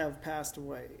Yeah. have passed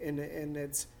away, and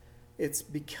it's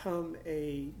become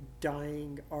a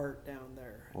dying art down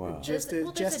there. Wow. Just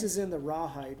Well, there's as in the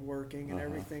rawhide working and Uh-huh.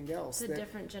 everything else. It's a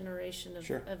different generation of,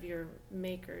 Sure. of your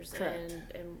makers Correct.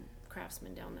 and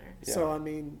craftsmen down there. Yeah. So I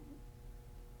mean,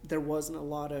 there wasn't a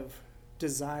lot of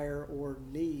desire or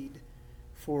need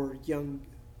for young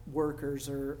workers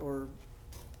or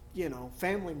you know,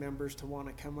 family members to want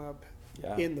to come up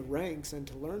Yeah. in the ranks and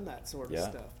to learn that sort of Yeah.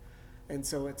 stuff. And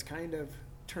so it's kind of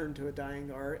turned to a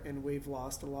dying art, and we've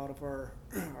lost a lot of our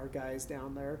our guys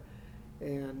down there.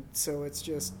 And so it's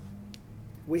just,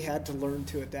 we had to learn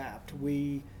to adapt.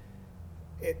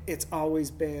 It's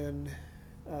always been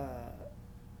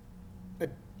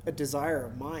a desire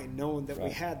of mine, knowing that we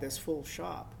Right. had this full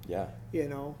shop. Yeah. You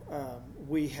know,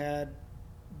 we had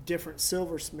different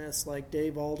silversmiths like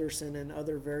Dave Alderson and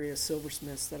other various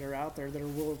silversmiths that are out there that are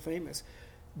world famous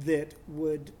that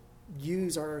would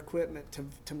use our equipment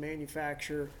to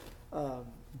manufacture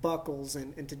buckles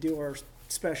and to do our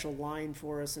special line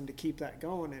for us and to keep that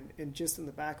going. And just in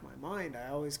the back of my mind, I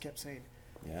always kept saying,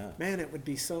 Yeah. man, it would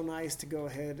be so nice to go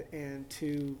ahead and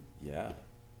to Yeah.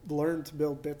 learn to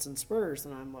build bits and spurs.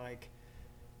 And I'm like,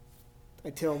 I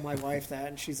tell my wife that,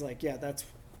 and she's like, yeah,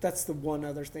 that's the one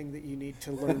other thing that you need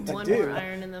to learn to One do. more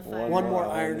iron in the fire. One more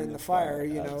iron in the fire.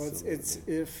 You know, it's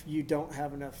Absolutely. if you don't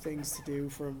have enough things to do,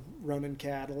 from running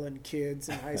cattle and kids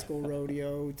and high school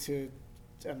rodeo to,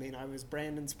 I mean, I was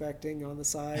brand inspecting on the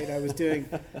side. I was doing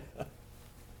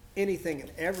anything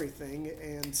and everything.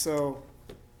 And so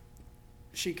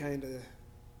she kind of,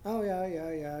 oh yeah,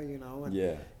 you know. And,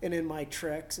 Yeah. and in my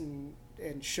treks and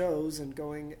shows and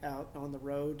going out on the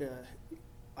road,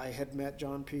 I had met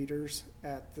John Peters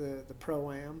at the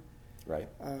Pro-Am Right.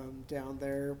 down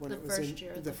there when The it was first in year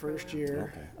at the the first Pro-Am.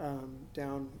 year Okay.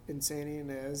 down in Santa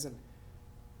Ynez, and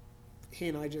he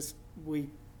and I we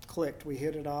clicked, we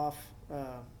hit it off,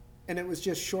 and it was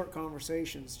just short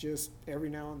conversations, just every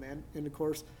now and then. And of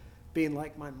course, being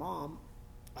like my mom,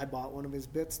 I bought one of his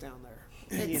bits down there,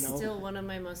 It's still one of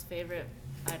my most favorite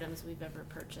items we've ever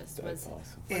purchased. That's was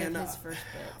awesome. one And, of his first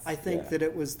bits. I think that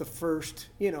it was the first,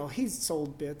 he's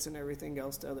sold bits and everything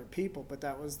else to other people, but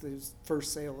that was the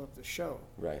first sale of the show.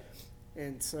 Right.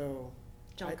 And so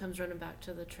John comes running back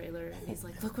to the trailer and he's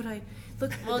like, look.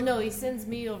 Well, no, he sends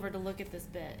me over to look at this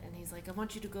bit, and he's like, I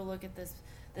want you to go look at this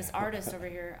artist over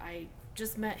here. I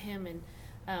just met him in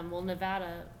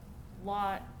Nevada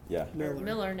Watt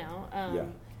Miller now.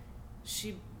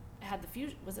 She had the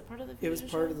Fusion. Was it part of the Fusion? It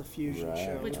was part of the Fusion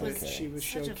show, which was she was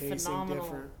such a showcasing phenomenal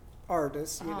different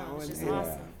artists, it was just and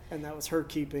awesome. and that was her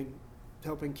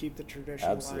helping keep the tradition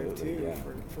alive too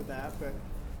for that.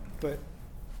 But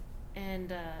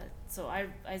and so I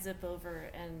zip over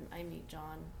and I meet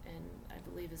John, and I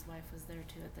believe his wife was there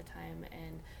too at the time,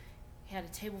 and he had a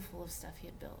table full of stuff he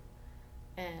had built,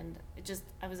 and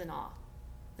I was in awe,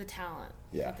 the talent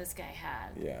that this guy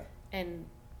had. And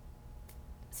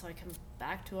so I come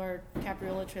back to our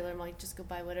Capriola trailer. I'm like, just go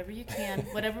buy whatever you can,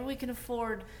 whatever we can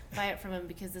afford, buy it from him,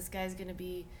 because this guy's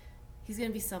he's gonna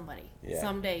be somebody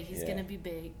someday. He's gonna be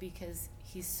big because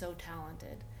he's so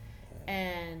talented.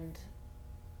 And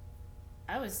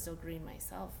I was still green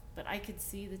myself, but I could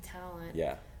see the talent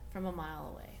from a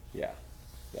mile away. Yeah,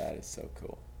 that is so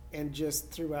cool. And just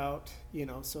throughout,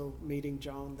 so meeting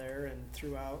John there, and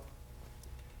throughout,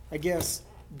 I guess,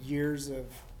 years of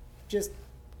just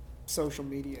social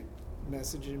media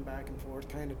messaging back and forth,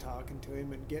 kind of talking to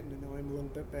him and getting to know him a little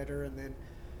bit better, and then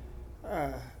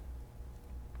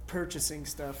purchasing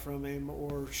stuff from him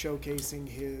or showcasing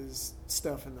his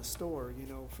stuff in the store.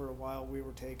 For a while we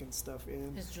were taking stuff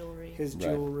in. His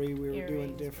jewelry. We were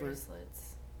doing different.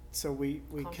 Bracelets. So we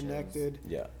Ponchos. connected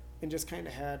and just kind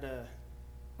of had a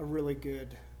really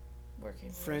good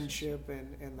working friendship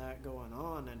and that going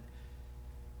on. And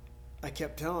I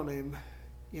kept telling him,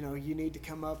 you need to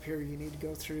come up here, you need to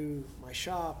go through my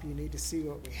shop, you need to see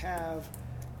what we have.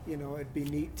 It'd be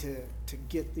neat to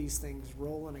get these things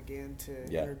rolling again, to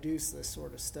introduce this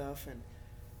sort of stuff.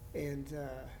 And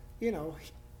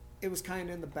it was kind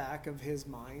of in the back of his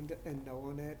mind and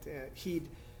knowing it.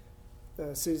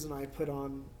 Susan and I put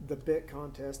on the bit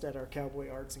contest at our Cowboy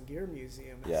Arts and Gear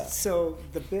Museum. So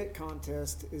the bit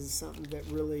contest is something that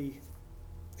really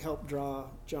helped draw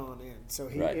John in. So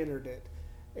he entered it,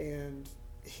 and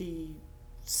he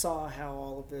saw how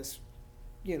all of this,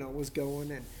 was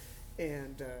going.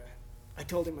 And I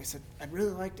told him, I said, I'd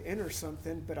really like to enter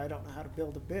something, but I don't know how to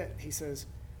build a bit. He says,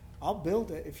 I'll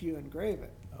build it if you engrave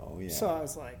it. Oh, yeah. So I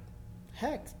was like,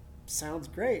 heck, sounds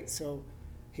great. So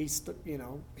he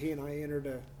and I entered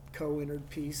a co-entered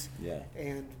piece,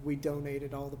 and we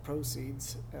donated all the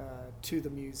proceeds to the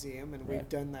museum, and we've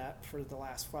done that for the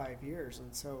last 5 years.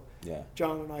 And so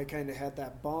John and I kind of had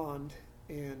that bond,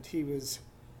 and he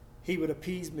would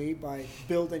appease me by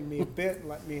building me a bit and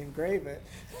let me engrave it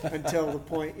until the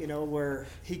point, where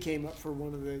he came up for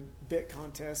one of the bit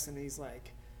contests, and he's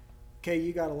like, okay,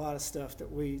 you got a lot of stuff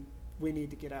that we need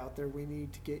to get out there. We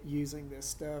need to get using this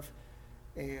stuff.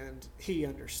 And he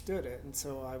understood it. And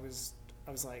so I was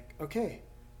like, okay,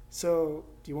 so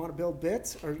do you want to build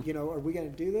bits, or, are we going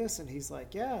to do this? And he's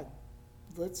like, yeah,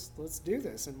 let's do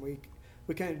this. And we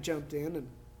kind of jumped in, and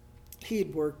he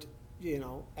had worked,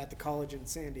 at the college in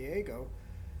San Diego,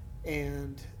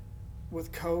 and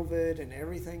with COVID and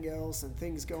everything else and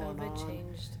things going on,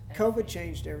 COVID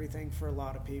changed everything for a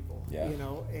lot of people,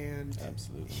 and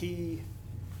absolutely. He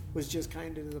was just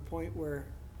kind of to the point where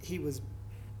he was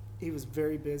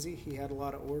very busy. He had a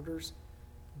lot of orders,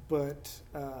 but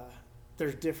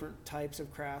there's different types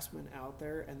of craftsmen out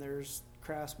there, and there's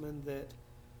craftsmen that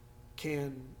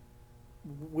can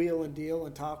wheel and deal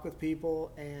and talk with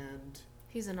people, and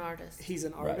he's an artist.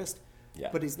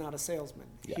 But he's not a salesman.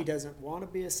 He doesn't want to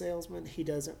be a salesman. He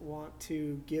doesn't want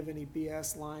to give any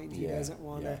BS line. He doesn't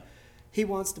want to. He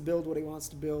wants to build what he wants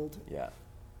to build.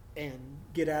 And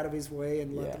get out of his way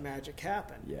and let the magic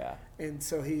happen. And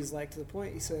so he's like, to the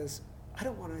point, he says, I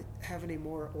don't want to have any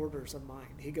more orders of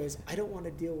mine. He goes, I don't want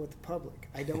to deal with the public.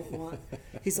 I don't want,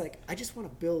 he's like, I just want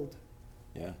to build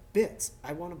bits.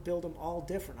 I want to build them all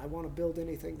different. I want to build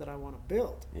anything that I want to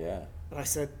build. And I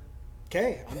said,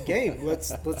 okay, I'm game. Let's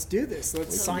do this.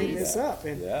 Let's sign this up.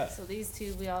 And so these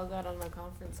two, we all got on a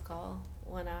conference call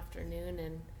one afternoon,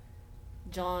 and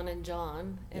John and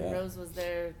Rose was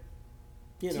there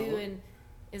too, and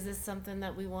is this something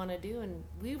that we want to do? And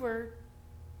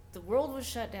the world was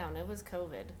shut down. It was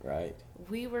COVID. Right.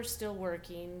 We were still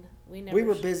working. We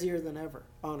were busier than ever,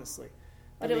 honestly.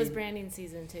 But it was branding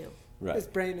season too. Right. It's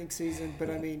branding season, but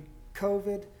I mean,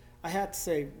 COVID, I have to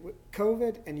say,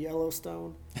 COVID and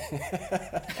Yellowstone,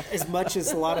 as much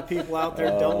as a lot of people out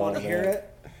there don't want to hear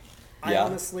it, I Yeah.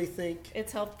 honestly think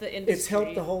It's helped the industry. it's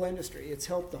helped the whole industry. It's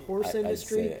helped the horse I'd say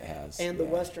industry it has, and the yeah.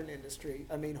 Western industry.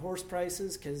 I mean, horse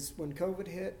prices, because when COVID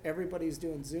hit, everybody's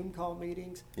doing Zoom call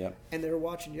meetings, Yep. and they're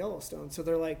watching Yellowstone. So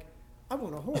they're like, I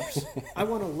want a horse. I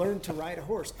want to learn to ride a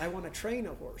horse. I want to train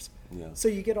a horse. Yeah. So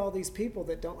you get all these people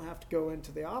that don't have to go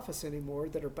into the office anymore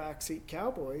that are backseat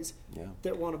cowboys Yeah.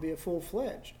 that want to be a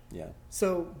full-fledged. Yeah.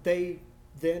 So they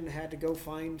then had to go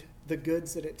find the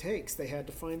goods that it takes. They had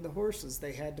to find the horses.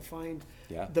 They had to find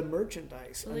Yeah. the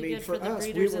merchandise. Really I mean, good for for the us,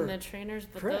 we breeders were, and the trainers,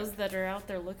 but Correct. those that are out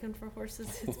there looking for horses,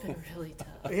 it's been really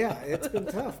tough. yeah, it's been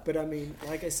tough. But I mean,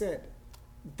 like I said,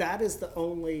 that is the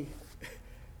only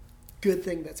good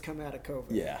thing that's come out of COVID.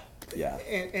 Yeah. Yeah.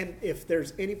 And if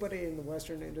there's anybody in the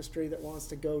Western industry that wants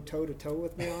to go toe to toe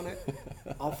with me on it,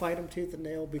 I'll fight them tooth and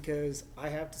nail, because I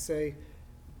have to say,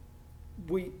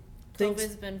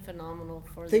 COVID's been phenomenal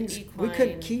for things the equine we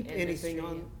couldn't keep industry.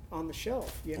 anything on the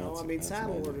shelf. You know, That's- I mean, that's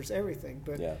saddle amazing. orders, everything.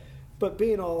 But Yeah. but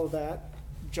being all of that,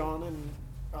 John and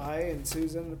I and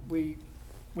Susan, we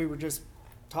were just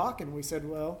talking. We said,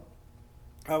 well,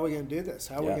 how are we going to do this?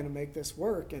 How are we Yeah. going to make this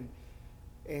work?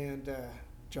 And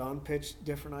John pitched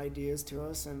different ideas to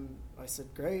us, and I said,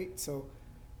 great. So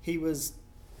he was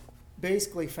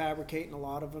basically fabricating a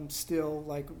lot of them still,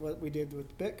 like what we did with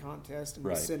the bit contest, and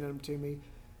Right. was sending them to me.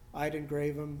 I'd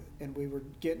engrave them, and we were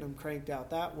getting them cranked out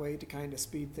that way to kind of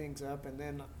speed things up. And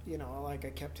then, you know, like I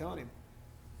kept telling him,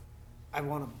 I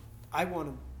want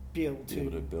to be able Be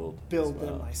able to to build as them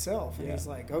well. myself. And Yeah. he's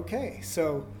like, okay.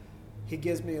 So he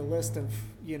gives me a list of,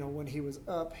 you know, when he was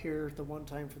up here the one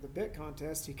time for the bit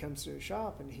contest, he comes to the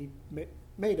shop and he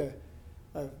made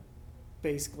a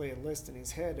basically a list in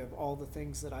his head of all the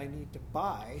things that I need to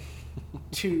buy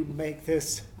to make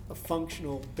this a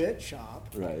functional bit shop.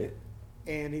 Right.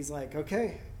 And he's like,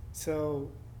 okay, so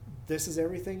this is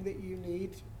everything that you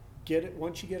need. Get it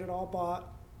once you get it all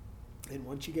bought, and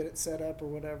once you get it set up or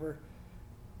whatever,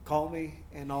 call me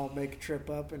and I'll make a trip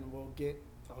up and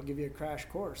I'll give you a crash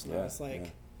course. And I Yeah, was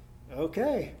like,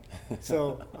 okay.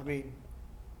 So I mean,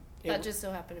 That just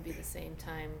so happened to be the same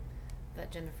time that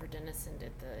Jennifer Dennison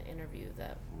did the interview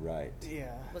that Right.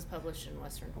 yeah. was published in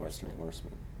Western Western Horseman.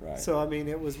 Horseman. Right. So I mean,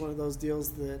 it was one of those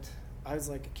deals that I was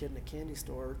like a kid in a candy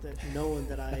store, that knowing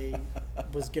that I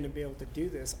was going to be able to do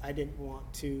this, I didn't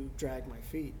want to drag my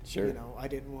feet. Sure. You know, I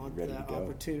didn't want Ready that to go.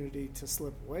 opportunity to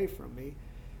slip away from me.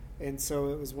 And so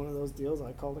it was one of those deals.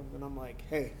 I called him and I'm like,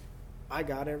 hey, I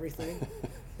got everything.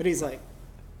 And he's like,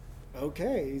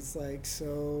 okay. He's like,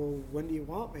 so when do you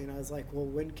want me? And I was like, well,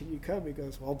 when can you come? He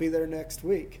goes, well, I'll be there next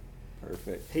week.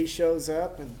 Perfect. He shows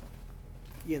up and,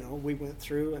 you know, we went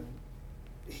through and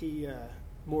he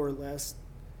more or less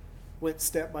went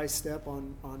step by step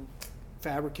on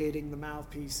fabricating the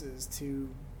mouthpieces to,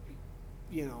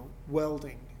 you know,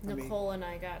 welding. Nicole and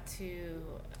I got to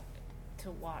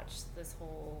watch this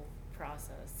whole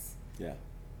process Yeah.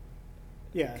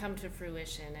 Yeah. come to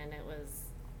fruition, and it was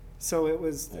So it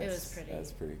was, was pretty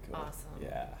That's pretty cool. awesome.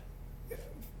 Yeah.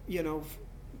 you know,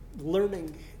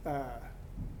 learning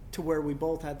to where we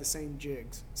both had the same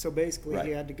jigs. So basically, Right.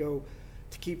 he had to go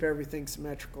to keep everything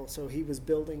symmetrical. So he was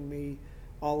building me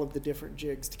all of the different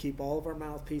jigs to keep all of our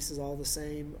mouthpieces all the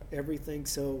same, everything.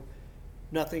 So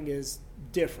nothing is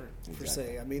different per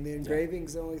Exactly. se. I mean, the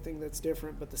engraving's the only thing that's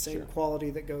different, but the same Sure. quality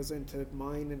that goes into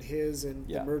mine and his and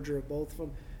Yeah. the merger of both of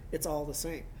them, it's all the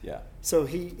same. Yeah. So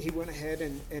he went ahead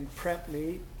and prepped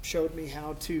me, showed me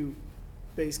how to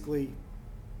basically,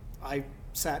 I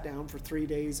sat down for 3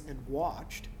 days and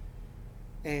watched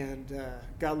and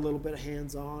got a little bit of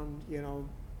hands-on. You know,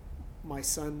 my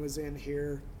son was in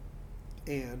here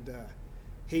and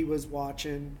he was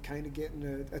watching, kind of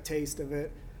getting a taste of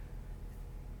it.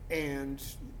 And,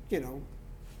 you know,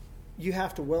 you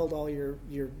have to weld all your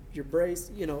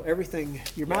brace, you know, everything,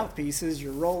 your Yeah. mouthpieces,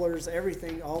 your rollers,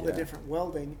 everything, all the Yeah. different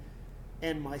welding.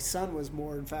 And my son was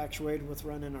more infatuated with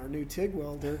running our new TIG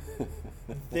welder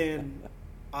than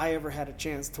I ever had a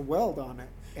chance to weld on it.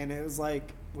 And it was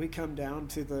like, we come down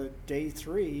to the day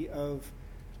 3 of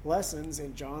lessons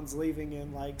and John's leaving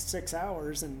in like 6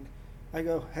 hours. And I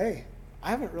go, hey, I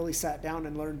haven't really sat down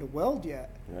and learned to weld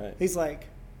yet. Right. He's like,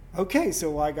 okay,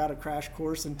 so I got a crash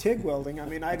course in TIG welding. I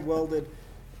mean, I'd welded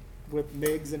with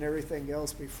MIGs and everything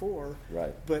else before,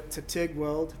 Right. but to TIG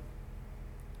weld,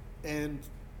 and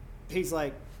he's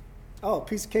like, oh,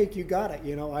 piece of cake, you got it.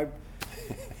 You know, I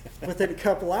within a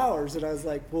couple hours, and I was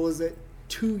like, well, is it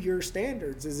to your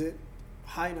standards? Is it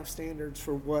high enough standards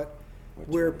for what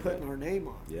we're you're putting doing. our name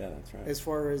on? Yeah, that's right. As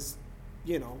far as,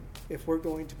 you know, if we're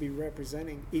going to be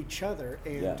representing each other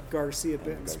and Yeah. Garcia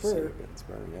Bit and Spur, Bit and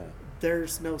Spur, yeah.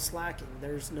 there's no slacking.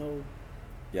 There's no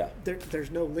Yeah.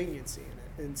 there's no leniency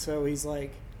in it. And so he's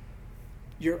like,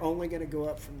 you're only going to go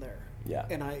up from there. Yeah.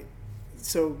 And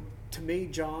so to me,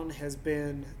 John has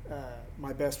been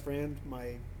my best friend,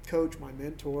 my coach, my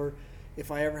mentor. If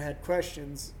I ever had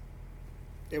questions,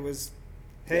 it was,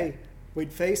 hey, Yeah. we'd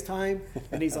FaceTime,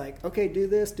 and he's like, okay, do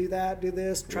this, do that, do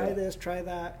this, try Yeah. this, try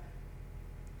that.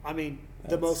 I mean, the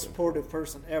That's most so supportive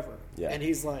person ever. Yeah. And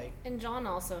he's like, And John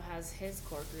also has his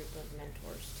core group of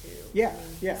mentors too. Yeah, I mean,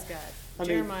 yeah. He's got I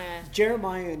Jeremiah. mean,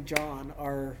 Jeremiah and John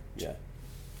are, Yeah.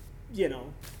 you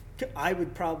know, I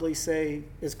would probably say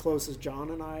as close as John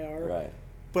and I are. Right.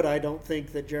 But I don't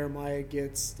think that Jeremiah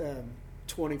gets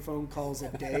 20 phone calls a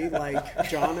day like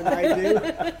John and I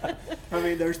do. I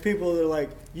mean, there's people that are like,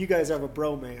 you guys have a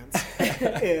bromance.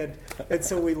 and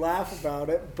so we laugh about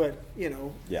it. But, you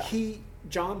know, Yeah.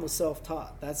 John was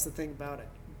self-taught. That's the thing about it.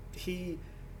 He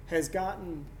has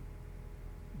gotten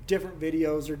different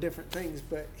videos or different things,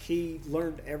 but he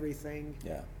learned everything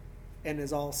Yeah. and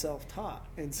is all self-taught.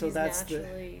 And so He's that's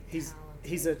naturally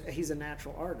he's a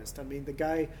natural artist. I mean, the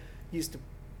guy used to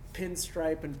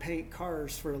pinstripe and paint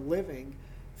cars for a living,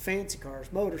 fancy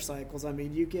cars, motorcycles. I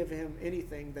mean, you give him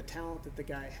anything, the talent that the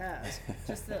guy has.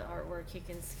 Just the artwork he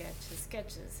can sketch, his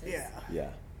sketches. Yeah.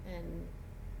 Yeah. And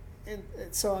And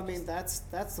so I mean, that's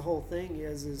the whole thing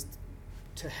is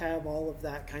to have all of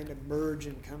that kind of merge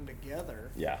and come together.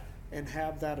 Yeah. And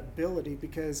have that ability,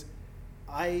 because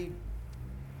I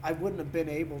wouldn't have been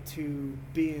able to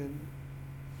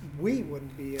we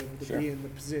wouldn't be able to Sure. be in the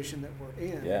position that we're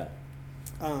in. Yeah.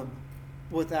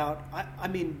 Without, I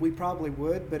mean, we probably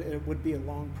would, but it would be a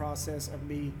long process of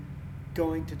me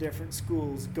going to different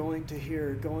schools, going to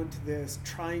here, going to this,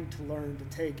 trying to learn to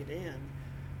take it in.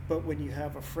 But when you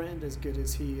have a friend as good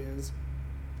as he is,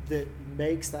 that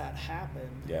makes that happen.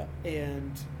 Yeah.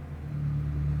 And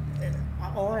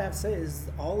all I have to say is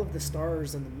all of the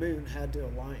stars and the moon had to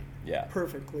align Yeah.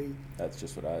 perfectly That's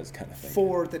just what I was kind of thinking.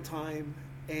 for the time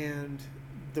and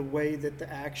the way that the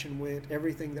action went,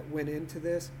 everything that went into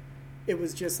this. It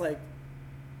was just like,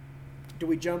 do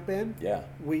we jump in? Yeah.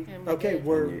 And we Okay, did.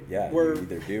 we're You we're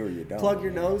either do or you don't. plug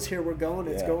your nose, here we're going.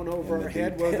 It's Yeah. going over In our the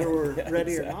head deep whether end. we're Yeah,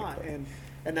 ready exactly. or not,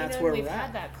 and that's you know, where we've we're had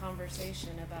at. that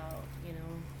conversation about, you know,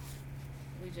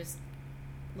 we just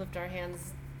lift our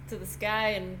hands to the sky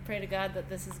and pray to God that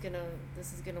this is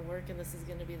gonna work, and this is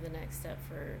gonna be the next step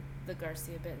for the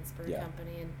Garcia Bit and Spur Yeah.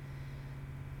 Company. And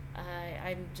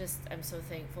I'm so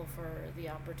thankful for the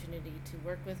opportunity to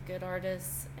work with good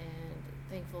artists, and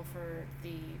thankful for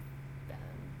the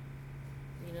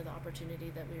the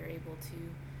opportunity that we were able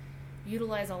to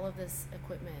utilize all of this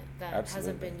equipment that hasn't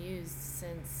Absolutely. been used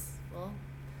since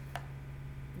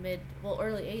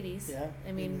early 80s. Yeah.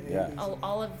 I mean, Yeah.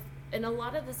 and a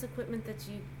lot of this equipment that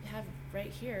you have right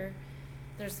here,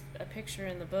 there's a picture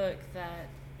in the book that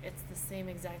it's the same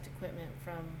exact equipment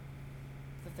from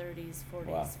the 30s, 40s,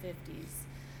 Wow. 50s,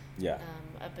 Yeah.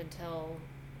 up until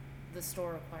the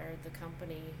store acquired the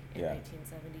company in Yeah.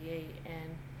 1978.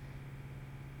 And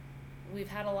we've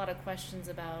had a lot of questions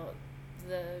about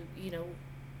the,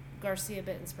 Garcia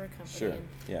Bit and Spur Company. Sure. And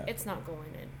Yeah. it's not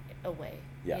going away.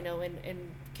 Yeah.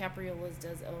 And Capriola's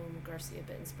does own Garcia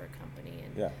Bit and Spur Company.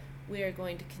 And Yeah. we are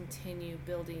going to continue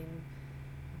building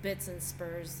bits and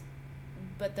spurs,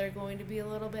 but they're going to be a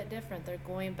little bit different. They're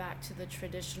going back to the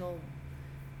traditional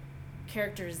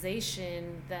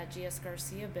characterization that GS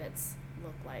Garcia bits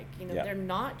look like. Yeah. They're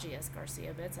not GS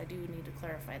Garcia bits. I do need to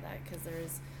clarify that, because there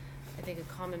is, I think, a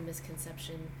common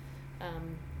misconception.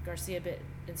 Garcia Bit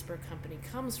and Spur Company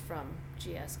comes from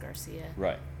GS Garcia,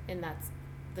 Right. and that's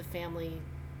the family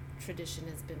tradition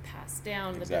has been passed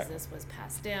down. Exactly. The business was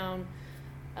passed down,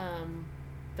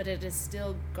 but it is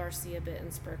still Garcia Bit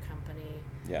and Spur Company,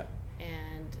 Yeah.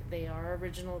 and they are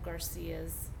original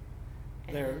Garcias.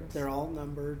 And They're all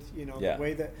numbered. Yeah. The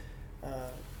way that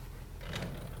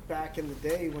back in the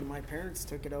day when my parents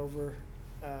took it over,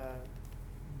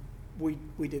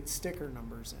 we did sticker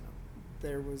numbers in them.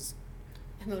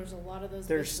 And there's a lot of those.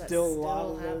 There's bits that still a lot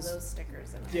of have those.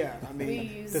 stickers in them. Yeah, I We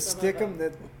mean, use the some of stickum them.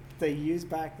 that they used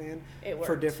back then It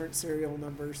for worked. different serial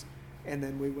numbers, and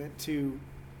then we went to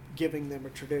giving them a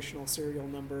traditional serial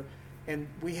number, and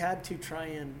we had to try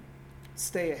and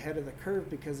stay ahead of the curve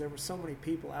because there were so many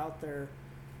people out there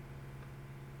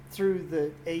through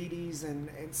the 80s and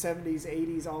 70s,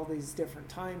 80s, all these different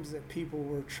times that people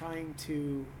were trying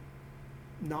to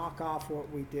knock off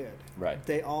what we did. Right.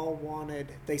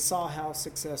 They saw how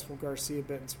successful Garcia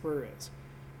Bit and Spur is.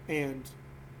 And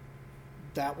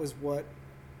that was what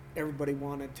everybody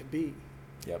wanted to be.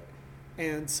 Yep.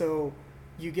 And so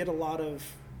you get a lot of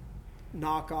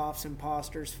knockoffs,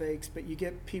 imposters, fakes, but you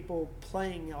get people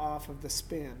playing off of the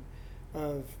spin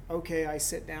of, okay, I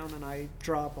sit down and I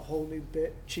draw up a whole new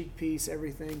bit, cheek piece,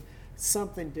 everything.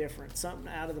 something different,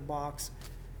 something out of the box.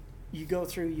 You go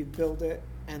through, you build it,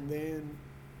 and then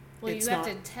Well, it's you have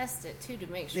not, to test it too to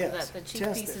make sure Yes, that the cheek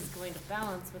test piece it. is going to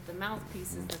balance with the mouth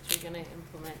pieces that you're going to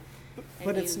implement. And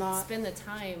but you it's not, spend the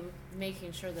time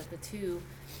making sure that the two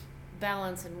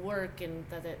balance and work, and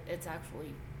that it's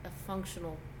actually a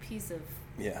functional piece of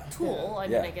Yeah. tool. I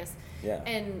Yeah. mean, I guess. Yeah.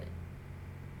 And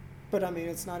but I mean,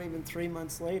 it's not even 3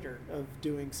 months later of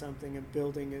doing something and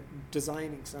building it,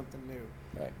 designing something new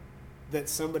Right. that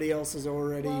somebody else is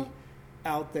already Well-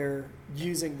 out there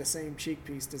using the same cheek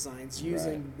piece designs,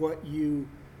 using Right. what you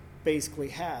basically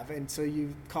have, and so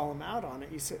you call them out on it.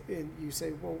 You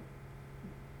say, well,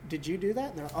 did you do that?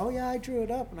 And they're, oh yeah, I drew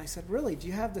it up. And I said, really? Do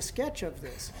you have the sketch of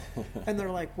this? And they're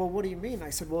like, well, what do you mean? I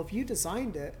said, well, if you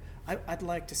designed it, I'd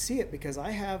like to see it, because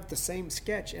I have the same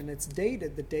sketch and it's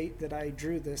dated the date that I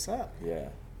drew this up. Yeah.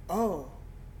 Oh,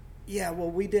 yeah, well,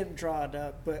 we didn't draw it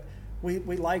up, but we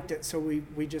liked it, so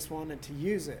we just wanted to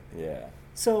use it. Yeah.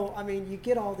 So, I mean, you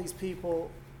get all these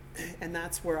people, and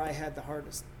that's where I had the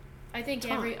hardest. I think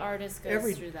Time. every artist goes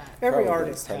Every- through that. Every Probably,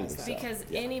 artist probably has that. so. Because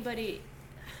Yeah. anybody,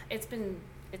 it's been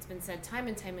said time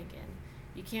and time again,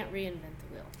 you can't reinvent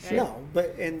the wheel, right?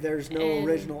 No, and there's no And-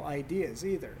 original ideas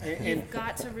either. And You've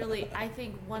got to really, I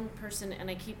think one person, and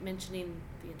I keep mentioning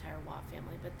the entire Watt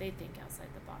family, but they think outside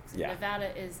the box. And Yeah.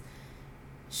 Nevada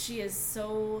she is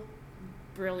so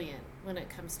brilliant when it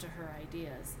comes to her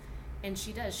ideas. And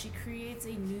she creates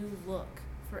a new look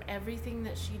for everything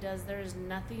that she does. There is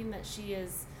nothing that she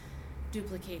is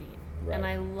duplicating. Right. And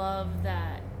I love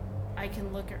that I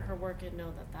can look at her work and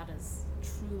know that is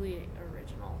truly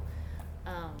original.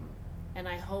 And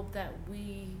I hope that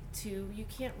we too, you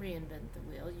can't reinvent the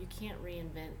wheel. You can't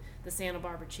reinvent the Santa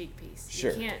Barbara cheek piece.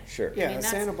 Sure, You can't. sure. I yeah, mean,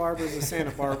 that's- Santa Barbara is a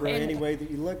Santa Barbara And- any way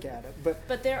that you look at it.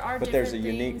 But there are But different there's a things.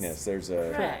 uniqueness. There's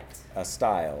a Correct. a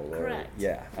style. Or, Correct.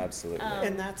 Yeah, absolutely.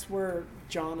 And that's where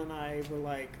John and I were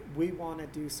like, we want to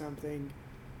do something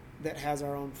that has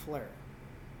our own flair.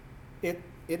 It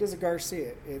is a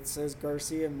Garcia. It says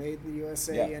Garcia made in the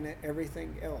USA Yeah. and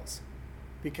everything else,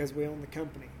 because we own the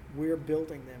company. We're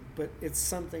building them, but it's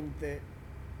something that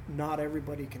not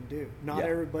everybody can do. Not Yeah.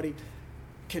 everybody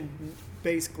can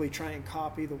basically try and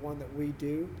copy the one that we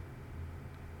do.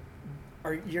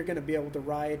 Or you're going to be able to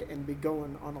ride and be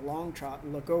going on a long trot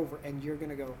and look over, and you're going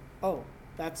to go, oh,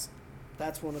 that's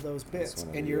one of those That's bits, one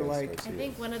of and the you're US like, Garcia. I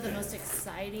think one of the most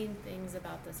exciting things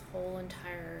about this whole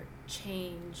entire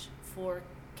change for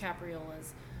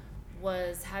Capriolas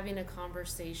was having a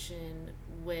conversation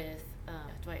with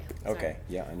Dwight. Sorry. Okay.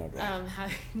 Yeah, I know. Dwight.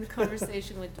 Having a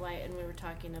conversation with Dwight, and we were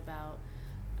talking about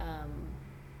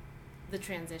the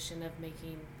transition of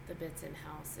making the bits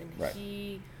in-house, and Right.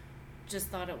 he just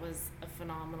thought it was a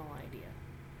phenomenal idea,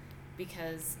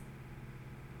 because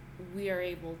we are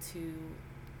able to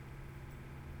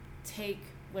take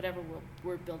whatever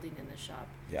we're building in the shop,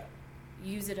 Yeah.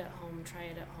 use it at home, try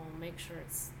it at home, make sure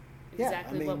it's yeah,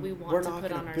 exactly I mean, what we want we're to not put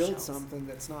going on to our build shelves. something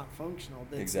that's not functional,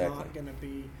 that's Exactly. not going to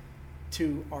be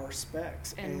to our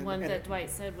specs. And one that it- Dwight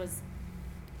said was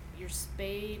your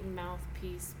spade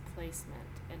mouthpiece placement,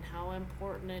 and how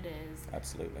important it is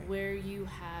Absolutely. where you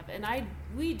have, and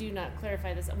we do not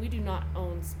clarify this, we do not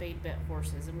own spade bit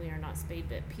horses, and we are not spade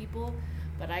bit people,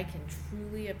 but I can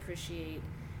truly appreciate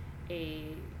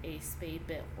a spade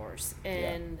bit horse,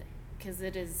 and because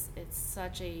it's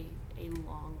such a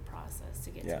long process to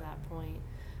get Yeah. to that point,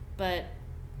 but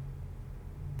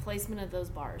placement of those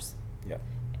bars Yeah.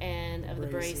 and of the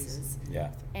braces,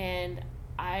 Yeah. and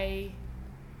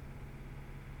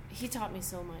he taught me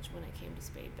so much when it came to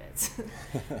spade bits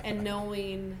and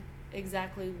knowing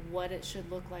exactly what it should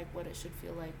look like, what it should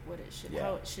feel like, Yeah.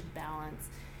 how it should balance.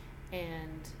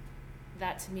 And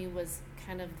that to me was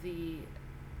kind of the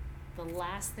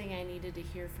last thing I needed to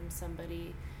hear from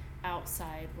somebody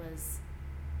outside was,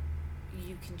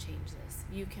 you can change this,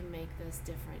 you can make this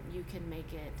different, you can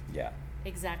make it Yeah.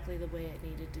 exactly the way it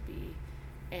needed to be.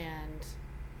 And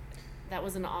that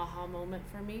was an aha moment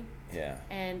for me. Yeah.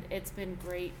 And it's been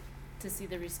great to see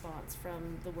the response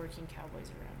from the working cowboys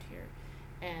around here.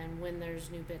 And when there's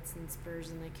new bits and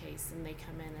spurs in the case, and they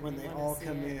come in and when they they want all to see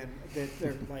come it. in,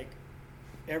 they're like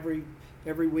every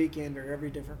weekend or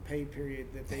every different pay period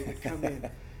that they would come in,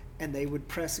 and they would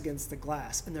press against the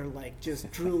glass, and they're like just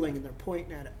drooling, and they're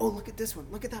pointing at it. Oh, look at this one!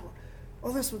 Look at that one!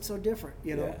 Oh, this one's so different.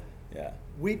 You know, Yeah.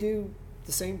 we do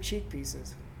the same cheek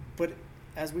pieces, but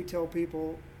as we tell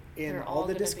people in They're all all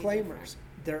the gonna be disclaimers,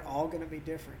 they're all going to be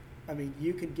different. I mean,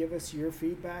 you could give us your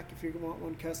feedback if you want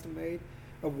one custom made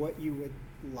of what you would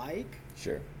like,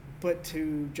 Sure. But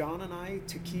to John and I,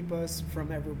 to keep us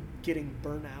from ever getting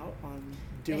burnt out on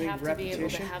doing they have repetition, to be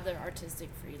able to have their artistic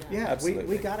freedom. yeah, Absolutely.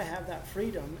 we got to have that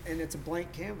freedom, and it's a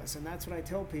blank canvas. And that's what I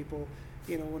tell people,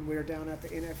 you know, when we were down at the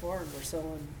NFR and we're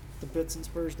selling the bits and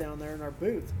spurs down there in our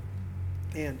booth,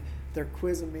 and they're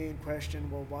quizzing me and question,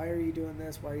 well, why are you doing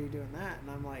this? Why are you doing that? And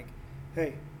I'm like,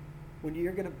 hey, when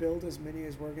you're going to build as many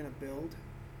as we're going to build,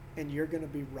 and you're going to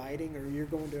be riding, or you're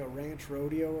going to a ranch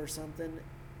rodeo or something,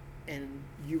 and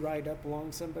you ride up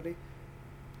along somebody,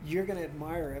 you're going to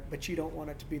admire it, but you don't want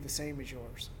it to be the same as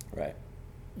yours. Right.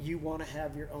 You want to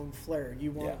have your own flair.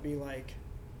 You want Yeah. to be like,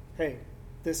 hey,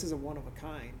 this is a one of a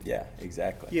kind. Yeah,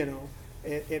 exactly. You know,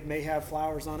 it may have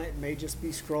flowers on it. It may just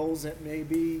be scrolls. It may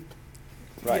be,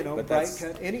 Right, you know, but bright that's-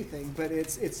 cut, anything. But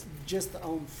it's just the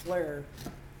own flair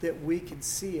that we can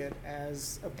see it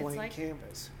as a blank like-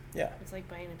 canvas. Yeah. It's like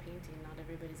buying a painting. Not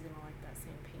everybody's going to like that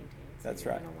same painting. So That's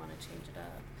you're right. going to want to change it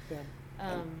up.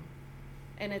 Yeah.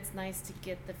 And it's nice to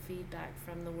get the feedback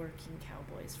from the working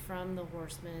cowboys, from the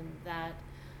horsemen that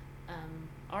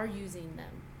are using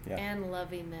them Yeah. and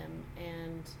loving them,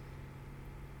 and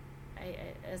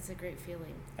it's a great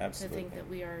feeling Absolutely. to think that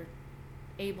we are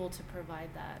able to provide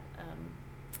that.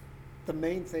 The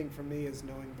main thing for me is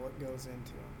knowing what goes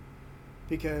into them,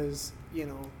 because you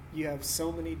know you have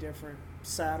so many different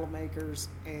saddle makers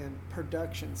and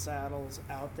production saddles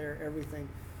out there. Everything.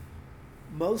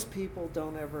 Most people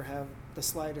don't ever have the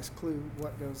slightest clue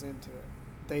what goes into it.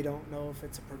 They don't know if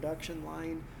it's a production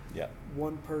line. Yeah.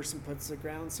 One person puts the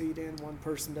ground seat in, one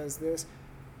person does this.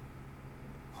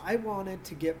 I wanted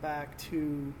to get back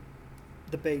to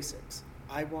the basics.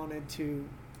 I don't want to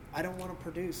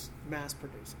mass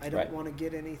produce. I don't Right. want to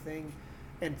get anything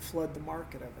and flood the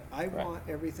market of it. I Right. want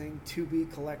everything to be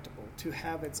collectible, to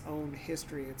have its own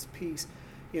history, its piece.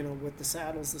 You know, with the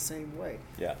saddles the same way.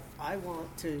 Yeah. I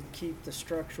want to keep the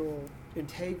structural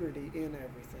integrity in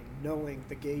everything, knowing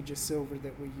the gauge of silver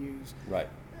that we use, Right.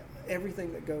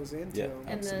 everything that goes into Yeah. them,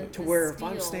 And the, to the where if steel,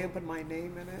 I'm stamping my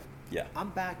name in it, Yeah.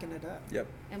 I'm backing it up. Yep.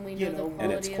 and we you know know, the and quality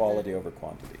And it's of quality the, over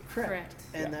quantity. Correct.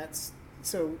 And Yeah. that's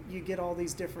so you get all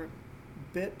these different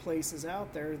bit places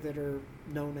out there that are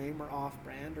no name or off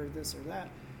brand or this or that,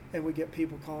 and we get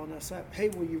people calling us up, hey,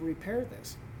 will you repair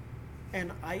this? And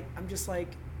I'm just like,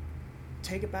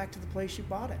 take it back to the place you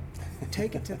bought it.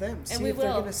 Take it to them. And See we if they're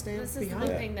will. going to stand This is behind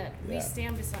the it. thing that Yeah.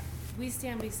 we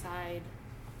stand beside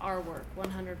our work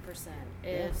 100%.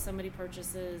 If Yeah. somebody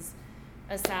purchases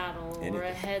a saddle or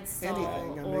a Anything. headstall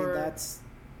Anything. I mean, or that's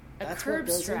a what curb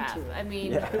goes strap, into it. I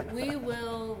mean, Yeah. we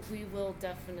will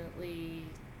definitely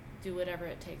do whatever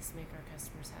it takes to make our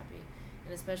customers happy,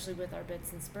 and especially with our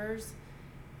bits and spurs,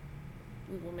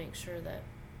 we will make sure that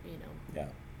Yeah.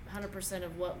 100%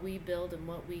 of what we build and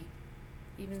what we,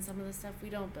 even some of the stuff we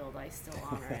don't build, I still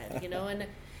honor it, and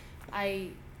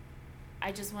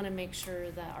I just want to make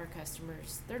sure that our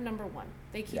customers, they're number one.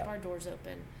 They keep Yeah. our doors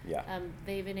open. Yeah.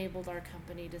 They've enabled our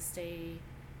company to stay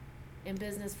in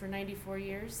business for 94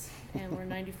 years, and we're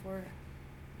 94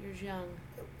 years young.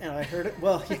 And I heard it.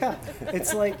 Well, yeah,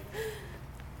 it's like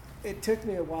it took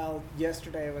me a while.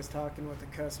 Yesterday, I was talking with a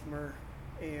customer,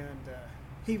 and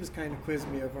he was kind of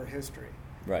quizzing me of our history.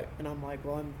 Right. And I'm like,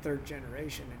 well, I'm third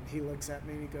generation. And he looks at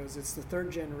me and he goes, it's the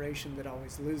third generation that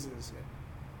always loses it.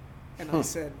 And I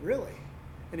said, really?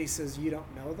 And he says, you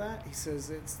don't know that? He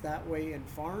says, it's that way in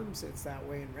farms, it's that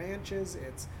way in ranches,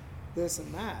 it's this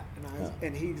and that.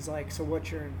 And he's like, so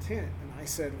what's your intent? And I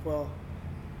said, well,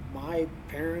 my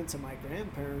parents and my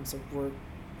grandparents have worked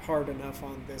hard enough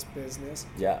on this business,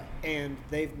 Yeah. and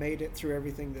they've made it through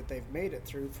everything that they've made it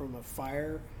through, from a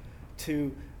fire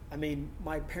to, I mean,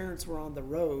 my parents were on the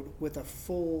road with a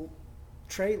full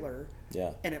trailer,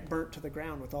 Yeah. and it burnt to the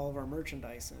ground with all of our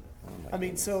merchandise in it. Oh my I mean,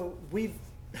 goodness. so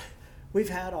we've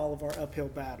had all of our uphill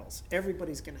battles.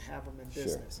 Everybody's going to have them in Sure.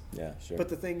 business. Yeah. Sure. But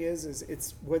the thing is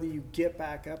it's whether you get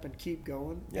back up and keep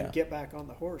going Yeah. and get back on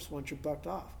the horse once you're bucked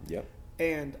off. Yep.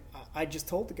 And I just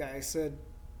told the guy, I said,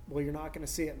 well, you're not going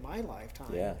to see it in my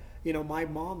lifetime. Yeah. You know, my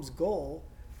mom's goal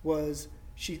was,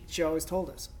 she always told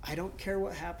us, I don't care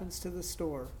what happens to the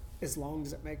store as long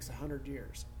as it makes 100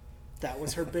 years. That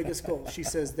was her biggest goal. She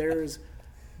says there's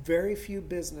very few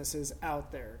businesses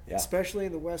out there, Yeah. especially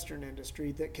in the Western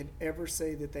industry, that can ever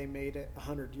say that they made it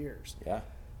 100 years. Yeah.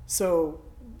 So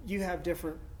you have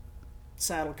different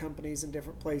saddle companies in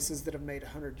different places that have made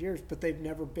 100 years, but they've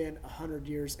never been 100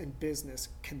 years in business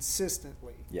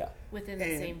consistently. Yeah. Within the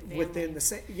And same family. within the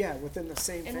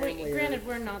same and family. granted,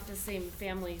 we're not the same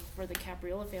family for the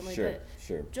Capriola family, Sure. but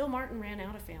Sure. Joe Martin ran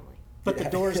out of family. But the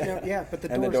doors never, but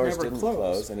the And doors, the doors never didn't close.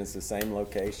 close, and it's the same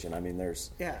location. I mean,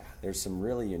 there's Yeah. some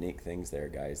really unique things there,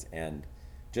 guys. And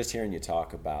just hearing you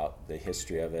talk about the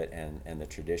history of it and the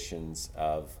traditions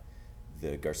of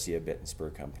the Garcia Bit and Spur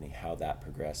Company, how that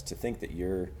progressed, to think that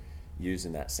you're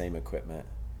using that same equipment,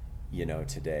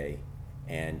 today,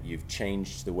 and you've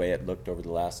changed the way it looked over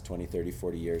the last 20, 30,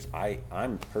 40 years.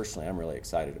 I'm really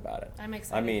excited about it. I'm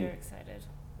excited. You're excited.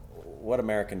 What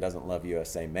American doesn't love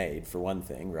USA made, for one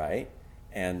thing, right?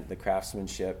 And the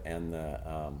craftsmanship and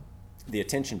the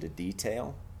attention to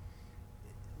detail.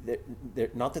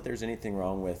 Not that there's anything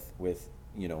wrong with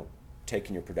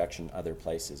taking your production other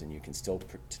places, and you can still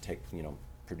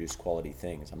produce quality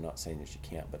things. I'm not saying that you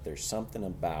can't, but there's something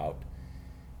about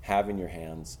having your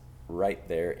hands right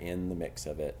there in the mix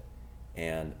of it,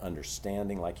 and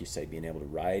understanding, like you say, being able to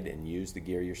ride and use the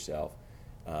gear yourself,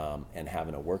 and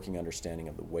having a working understanding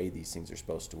of the way these things are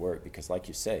supposed to work. Because like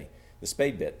you say, the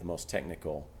spade bit, the most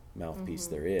technical mouthpiece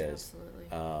there is,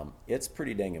 it's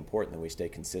pretty dang important that we stay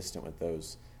consistent with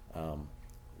those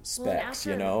specs,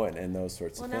 and those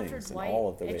sorts of things, and all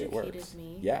of the way it works.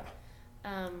 Me, yeah.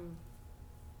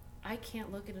 I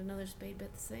can't look at another spade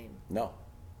bit the same. No.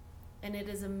 And it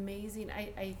is amazing.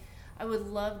 I would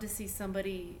love to see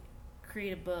somebody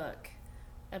create a book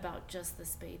about just the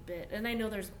spade bit. And I know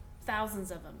there's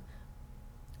thousands of them.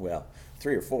 Well,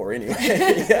 3 or 4 anyway.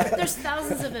 There's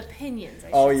thousands of opinions,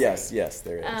 I should say. yes,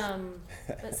 there is.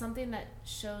 But something that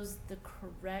shows the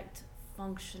correct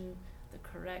function, the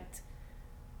correct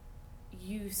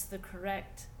use, the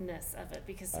correctness of it,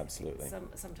 because absolutely.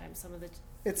 Sometimes some of the...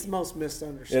 It's the most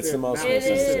misunderstood. It's the most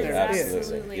misunderstood. It is,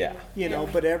 absolutely. Yeah.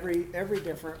 But every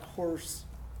different horse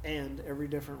and every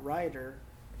different rider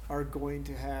are going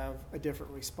to have a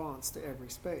different response to every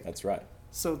spade. That's right.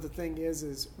 So the thing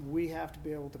is we have to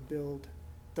be able to build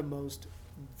the most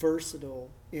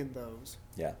versatile in those,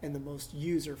 and the most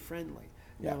user-friendly.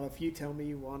 Yeah. Now, if you tell me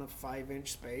you want a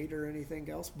 5-inch spade or anything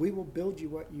else, we will build you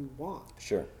what you want.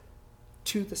 Sure.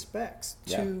 To the specs,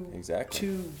 exactly.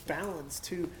 to balance,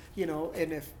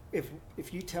 and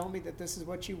if you tell me that this is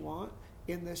what you want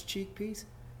in this cheek piece,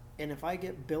 and if I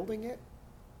get building it,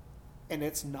 and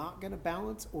it's not going to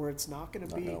balance, or it's not going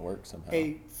to be work somehow,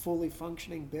 a fully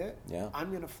functioning bit, I'm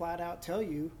going to flat out tell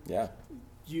you,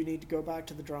 you need to go back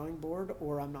to the drawing board,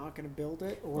 or I'm not going to build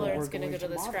it, or it's going to go to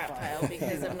the scrap pile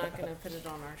because I'm not going to put it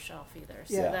on our shelf either.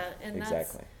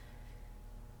 So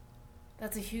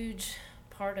that's a huge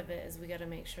part of it, is we got to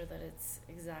make sure that it's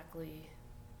exactly.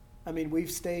 I mean,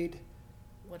 we've stayed.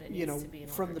 What it needs to be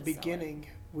from the beginning.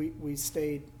 We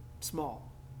stayed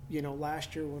small.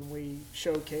 Last year when we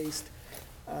showcased,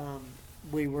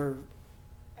 we were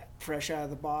fresh out of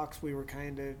the box. We were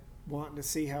kind of wanting to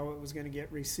see how it was going to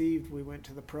get received. We went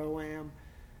to the Pro-Am,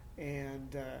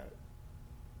 and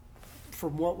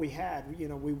from what we had,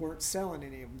 we weren't selling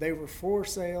any of them. They were for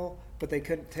sale, but they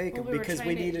couldn't take them because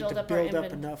we needed to build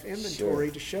up enough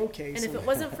inventory to showcase them. And them. if it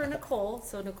wasn't for Nicole,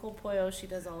 so Nicole Poyo, she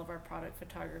does all of our product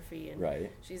photography, and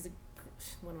she's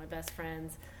one of my best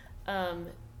friends.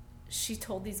 She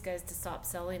told these guys to stop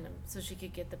selling them so she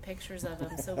could get the pictures of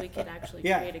them, so we could actually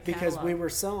create a catalog. Because we were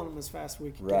selling them as fast as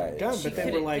we could get them done. But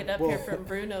then we're like, get up here from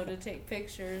Bruno to take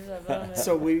pictures of them.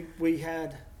 So we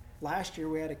had, last year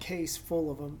we had a case full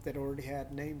of them that already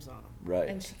had names on them. Right.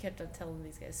 And she kept on telling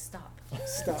these guys, stop.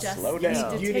 Just slow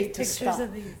down. You need to stop.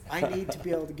 I need to be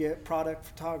able to get product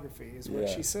photography, is what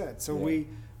she said. So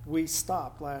we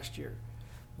stopped last year.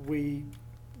 We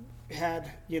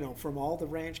had, from all the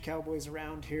ranch cowboys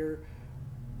around here,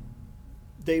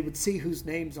 they would see whose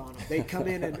name's on them. They'd come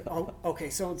in and, okay,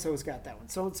 so-and-so's got that one.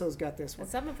 So-and-so's got this one. And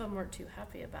some of them weren't too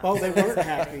happy about it. Oh, they weren't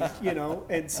happy,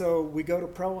 And so we go to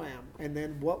Pro-Am, and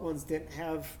then what ones didn't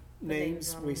have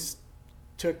names, we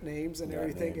took names and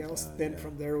everything else. Then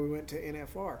from there we went to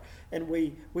NFR. And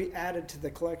we added to the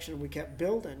collection. We kept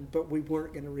building, but we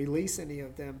weren't going to release any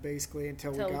of them basically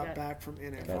until we got back from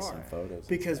NFR. Got some photos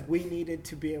because we needed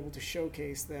to be able to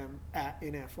showcase them at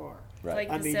NFR. Right.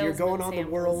 Like you're going on the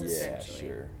world's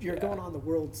you're going on the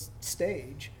world's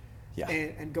stage,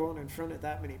 and going in front of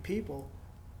that many people.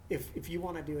 If you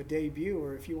want to do a debut,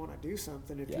 or if you want to do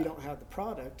something, if you don't have the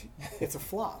product, it's a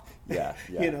flop.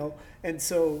 And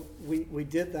so we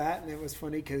did that, and it was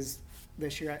funny because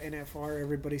this year at NFR,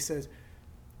 everybody says,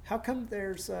 how come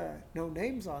there's no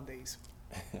names on these?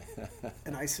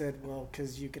 And I said, well,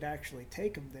 because you could actually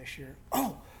take them this year.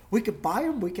 Oh, we could buy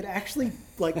them? We could actually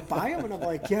buy them? And I'm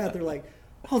like, yeah. They're like,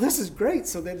 oh, this is great.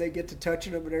 So then they get to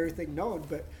touching them and everything known.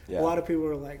 But a lot of people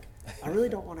are like, I really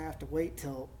don't want to have to wait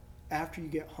till after you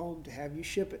get home to have you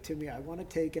ship it to me. I want to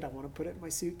take it. I want to put it in my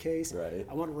suitcase. Right.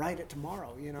 I want to ride it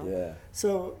tomorrow, Yeah.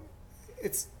 So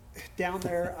it's down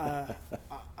there.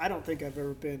 I don't think I've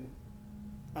ever been,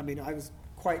 I was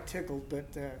quite tickled, but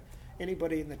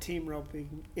anybody in the team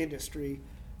roping industry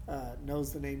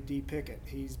knows the name D. Pickett.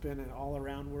 He's been an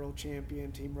all-around world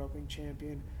champion, team roping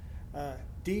champion.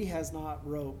 D has not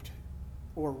roped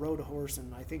or rode a horse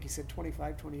in, I think he said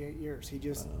 25, 28 years. He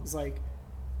just was like,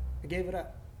 I gave it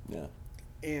up. Yeah.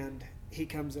 And he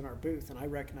comes in our booth, and I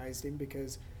recognized him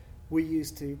because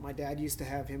my dad used to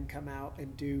have him come out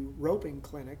and do roping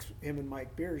clinics. Him and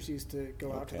Mike Beers used to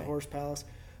go out to the Horse Palace,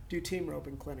 do team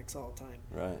roping clinics all the time.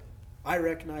 Right. I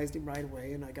recognized him right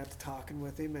away, and I got to talking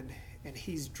with him, and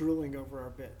he's drooling over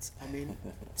our bits. I mean,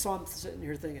 so I'm sitting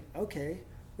here thinking, okay,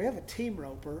 we have a team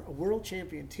roper, a world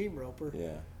champion team roper,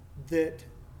 that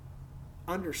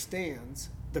understands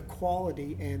the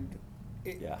quality and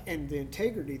the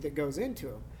integrity that goes into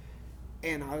him.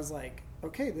 And I was like,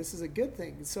 okay, this is a good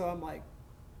thing. And so I'm like,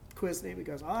 quizzing him. He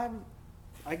goes, I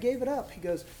gave it up. He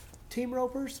goes, team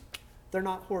ropers, they're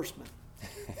not horsemen.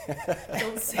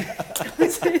 Don't say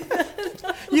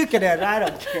that. You can edit. I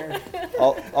don't care.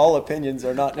 All opinions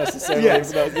are not necessarily.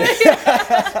 Yes. That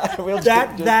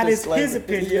is his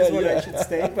opinion, is what I should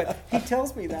state. But he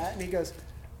tells me that, and he goes,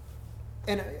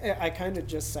 and I kind of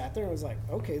just sat there and was like,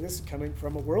 okay, this is coming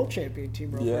from a world champion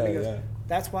team roper. And he goes,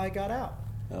 that's why I got out.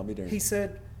 I'll be darned. He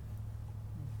said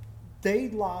they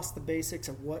lost the basics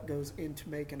of what goes into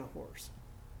making a horse.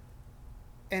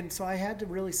 And so I had to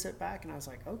really sit back, and I was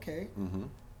like, okay. Mm-hmm.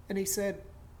 And he said,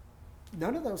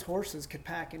 none of those horses could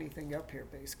pack anything up here,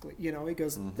 basically. You know, he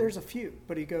goes, there's a few.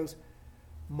 But he goes,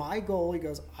 my goal, he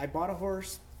goes, I bought a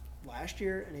horse last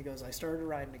year, and he goes, I started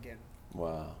riding again.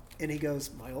 Wow. And he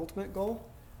goes, my ultimate goal,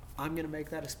 I'm going to make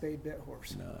that a spade bit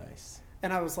horse. Nice.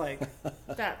 And I was like,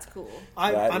 That's cool.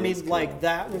 I mean, cool. like,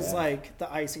 that was like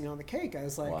the icing on the cake. I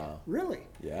was like, wow. Really?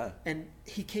 Yeah. And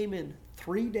he came in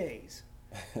 3 days,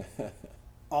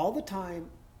 all the time,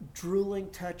 drooling,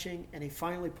 touching, and he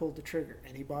finally pulled the trigger,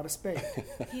 and he bought a spade.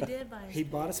 He did buy a He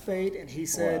spade. bought a spade, and he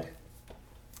said,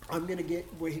 I'm going to get,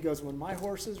 he goes, when my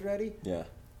horse is ready,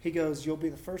 he goes, you'll be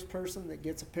the first person that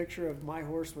gets a picture of my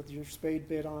horse with your spade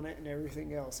bit on it and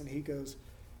everything else. And he goes,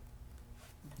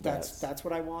 that's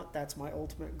what I want. That's my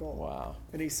ultimate goal. Wow.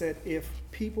 And he said, if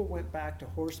people went back to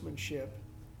horsemanship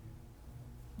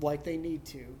like they need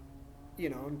to, you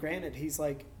know, and granted, he's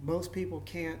like, most people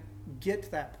can't get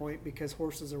to that point because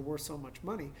horses are worth so much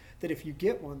money that if you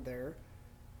get one there,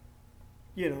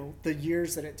 you know, the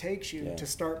years that it takes you to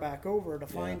start back over to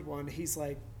find one, he's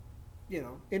like, you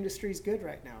know, industry's good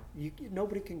right now.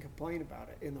 Nobody can complain about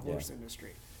it in the horse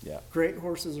industry. Yeah. Great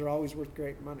horses are always worth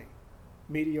great money.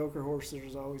 Mediocre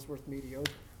horses are always worth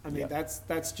mediocre. I mean,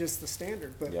 that's just the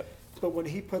standard. But when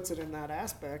he puts it in that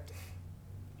aspect,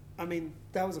 I mean,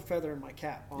 that was a feather in my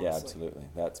cap, honestly. Yeah, absolutely.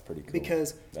 That's pretty cool.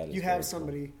 Because you have cool.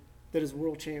 somebody that is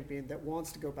world champion that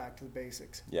wants to go back to the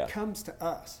basics, comes to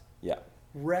us,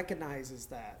 recognizes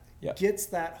that, gets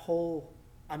that whole,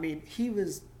 I mean, he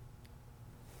was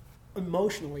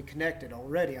emotionally connected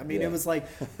already. I mean, it was like,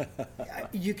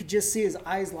 you could just see his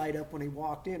eyes light up when he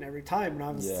walked in every time. And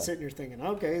I was sitting here thinking,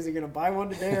 okay, is he going to buy one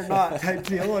today or not type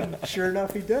deal? And sure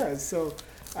enough, he does. So,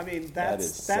 I mean,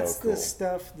 that's the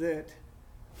stuff that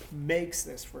makes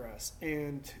this for us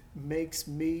and makes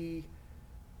me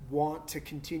want to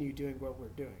continue doing what we're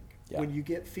doing. When you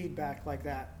get feedback like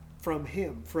that from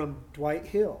him, from Dwight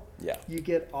Hill, you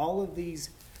get all of these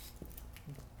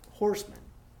horsemen,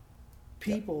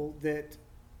 people that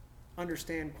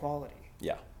understand quality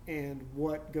and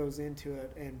what goes into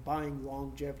it, and buying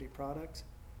longevity products.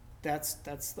 That's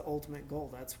the ultimate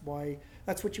goal.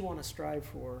 That's what you want to strive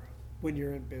for when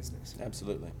you're in business.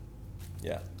 Absolutely.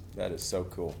 Yeah, that is so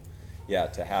cool. Yeah,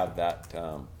 to have that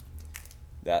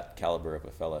that caliber of a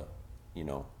fellow, you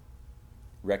know,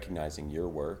 recognizing your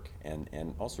work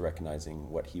and also recognizing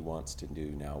what he wants to do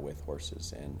now with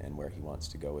horses and where he wants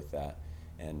to go with that,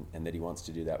 and that he wants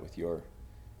to do that with your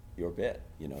bit,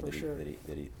 you know,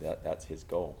 that's his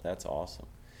goal. That's awesome.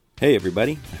 Hey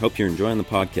everybody, I hope you're enjoying the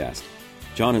podcast.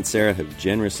 John and Sarah have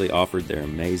generously offered their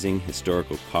amazing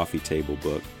historical coffee table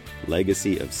book,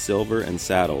 Legacy of Silver and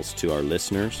Saddles, to our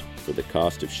listeners for the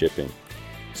cost of shipping.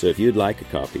 So if you'd like a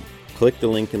copy, click the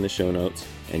link in the show notes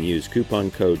and use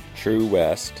coupon code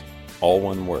TRUEWEST, all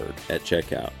one word, at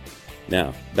checkout.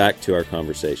 Now, back to our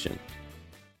conversation.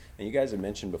 And you guys have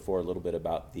mentioned before a little bit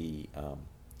about the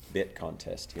bit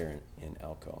contest here in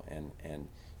Elko, and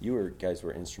you guys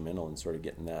were instrumental in sort of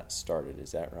getting that started.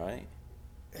 Is that right?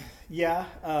 Yeah.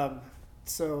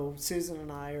 So Susan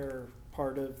and I are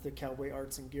part of the Cowboy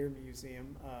Arts and Gear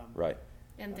Museum. Right.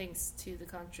 And thanks to the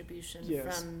contribution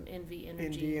from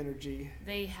NV Energy.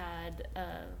 They had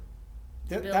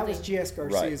that was GS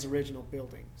Garcia's original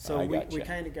building. So we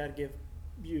kind of got to give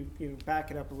you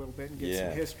back it up a little bit and get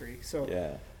some history.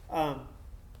 So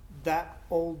that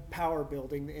old power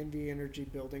building, the NV Energy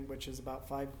building, which is about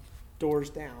 5 doors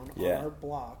down on our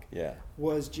block,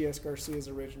 was G.S. Garcia's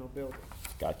original building.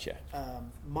 Gotcha.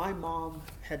 My mom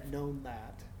had known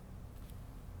that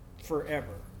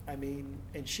forever. I mean,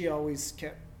 and she always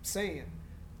kept saying,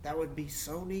 that would be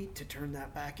so neat to turn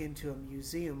that back into a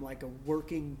museum, like a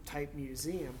working type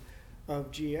museum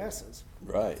of GS's.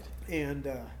 Right. And,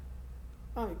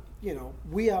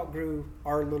 we outgrew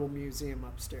our little museum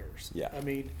upstairs. Yeah. I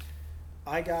mean,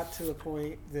 I got to the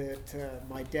point that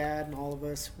my dad and all of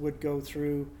us would go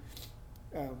through.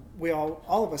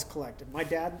 All of us collected. My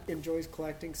dad enjoys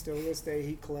collecting still to this day.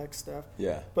 He collects stuff.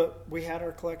 Yeah. But we had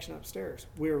our collection upstairs.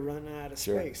 We were running out of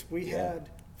space. We had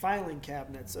filing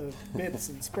cabinets of mitts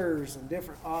and spurs and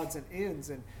different odds and ends,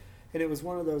 and it was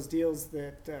one of those deals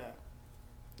that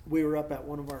we were up at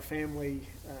one of our family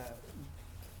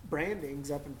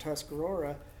brandings up in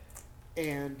Tuscarora,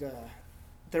 and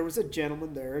there was a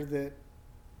gentleman there that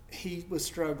he was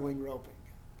struggling roping.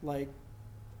 Like,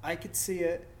 I could see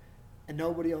it, and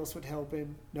nobody else would help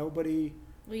him. Nobody.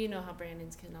 Well, you know how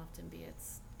brandings can often be.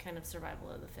 It's kind of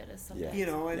survival of the fittest sometimes.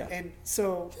 And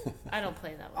so I don't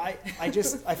play that way.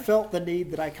 I felt the need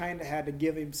that I kind of had to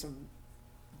give him some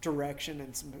direction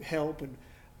and some help and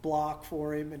block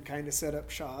for him and kind of set up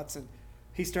shots, and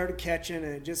he started catching, and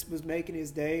it just was making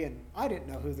his day, and I didn't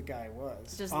know who the guy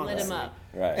was. Just honestly. lit him up.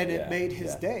 Right. And it made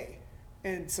his day.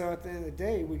 And so at the end of the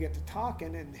day, we get to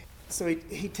talking, and so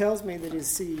he tells me that he's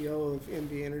CEO of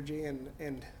NV Energy,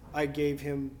 and I gave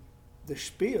him the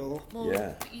spiel.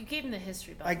 Well, you gave him the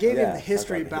history about I gave him the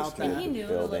history about that. And he knew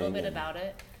a little bit about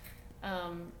it.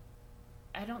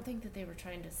 I don't think that they were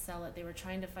trying to sell it. They were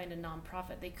trying to find a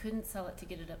nonprofit. They couldn't sell it to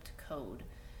get it up to code.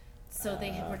 So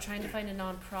they were trying to find a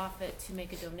nonprofit to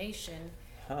make a donation.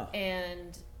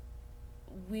 And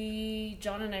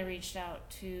John and I reached out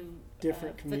to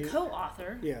the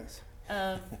co-author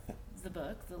of the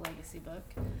book, the Legacy book.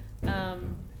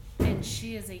 And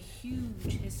she is a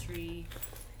huge history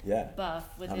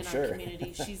buff within our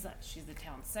community. She's the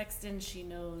town sexton. She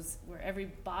knows where every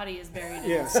body is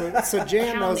buried. So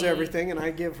Jan knows everything, and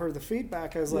I give her the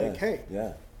feedback. I was like, hey,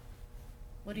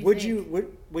 what do you think?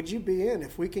 Would you be in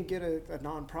if we can get a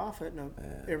nonprofit and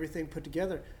everything put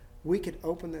together? We could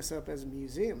open this up as a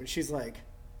museum. And she's like,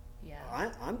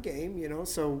 I'm game,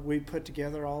 So we put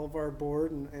together all of our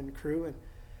board and crew, and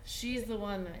she's the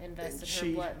one that invested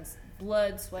her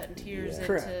blood, sweat, and tears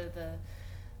into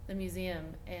the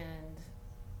museum,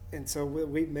 and so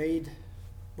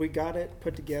we got it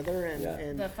put together,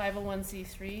 and the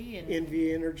 501c3 and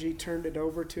NV Energy turned it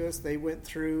over to us. They went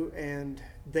through and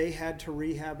they had to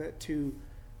rehab it to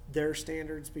their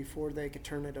standards before they could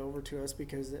turn it over to us,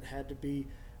 because it had to be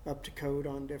up to code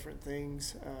on different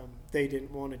things. They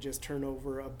didn't want to just turn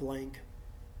over a blank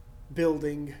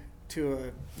building to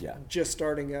a just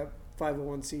starting up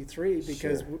 501c3,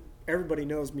 because everybody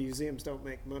knows museums don't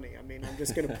make money. I mean, I'm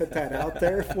just going to put that out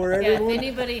there for everyone.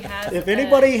 If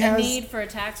anybody has a need for a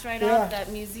tax write-off,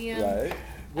 that museum.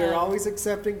 We're always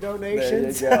accepting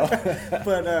donations. There you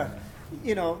go.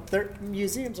 But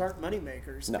museums aren't money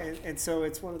makers, no. and so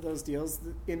it's one of those deals.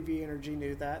 NV Energy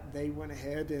knew that. They went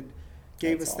ahead and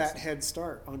gave us that head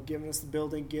start on giving us the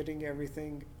building, getting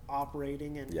everything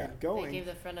operating and going. They gave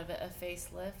the front of it a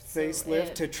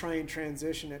facelift. To try and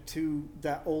transition it to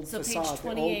that old facade. So page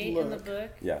 28 the old in look. the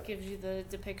book gives you the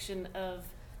depiction of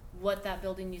what that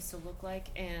building used to look like,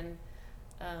 and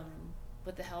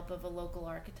with the help of a local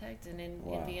architect, and in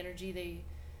NV Energy they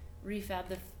refab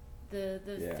the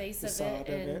face of it.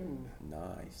 And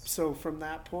nice. So from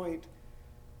that point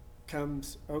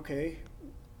comes, okay,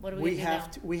 what do we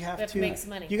have to make some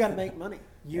money. You got to make money.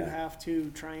 You have to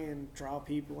try and draw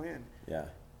people in. Yeah.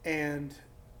 And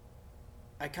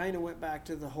I kind of went back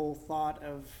to the whole thought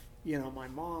of, my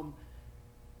mom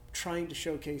trying to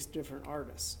showcase different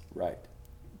artists. Right.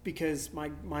 Because my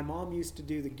mom used to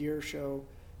do the gear show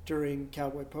during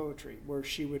Cowboy Poetry, where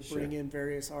she would bring in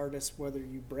various artists, whether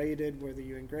you braided, whether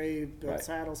you engraved, built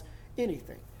saddles,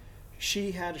 anything.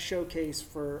 She had a showcase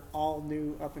for all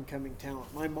new up-and-coming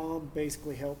talent. My mom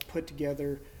basically helped put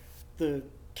together the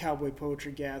Cowboy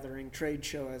Poetry Gathering trade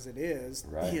show as it is,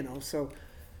 so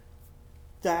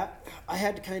that I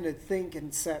had to kind of think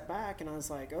and set back, and I was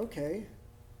like, okay,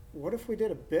 what if we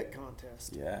did a bit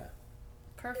contest? Yeah.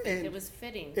 Perfect. And it was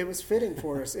fitting. It was fitting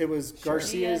for us. It was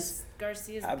Garcia's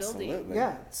building.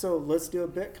 Yeah. So let's do a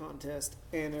bit contest.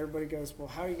 And everybody goes, well,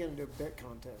 how are you going to do a bit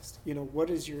contest?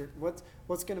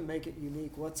 What's going to make it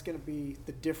unique? What's going to be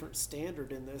the different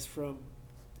standard in this from,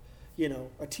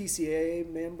 a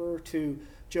TCA member to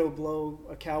Joe Blow,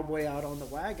 a cowboy out on the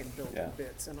wagon building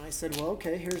bits? And I said, well,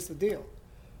 okay, here's the deal.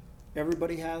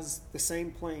 Everybody has the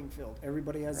same playing field.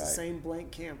 Everybody has the Right. same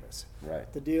blank canvas.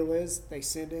 Right. The deal is they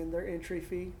send in their entry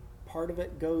fee. Part of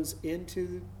it goes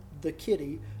into the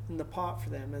kitty and the pot for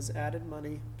them as added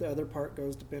money. The other part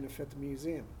goes to benefit the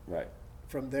museum. Right.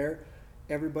 From there,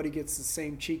 everybody gets the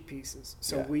same cheek pieces.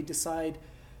 So Yeah. we decide,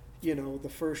 the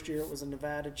first year it was a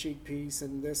Nevada cheek piece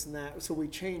and this and that. So we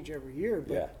change every year,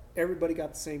 but Yeah. everybody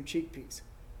got the same cheek piece.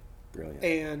 Brilliant.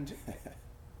 And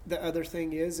the other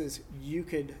thing is you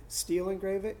could steel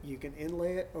engrave it, you can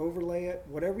inlay it, overlay it,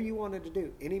 whatever you wanted to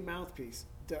do, any mouthpiece.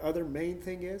 The other main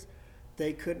thing is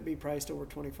they couldn't be priced over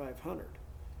 $2,500.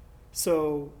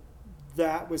 So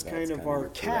that was That's kind of kind of our your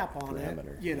cap on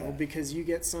parameter, it, yeah. because you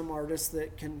get some artists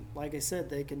that can, like I said,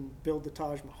 they can build the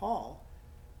Taj Mahal,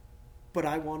 but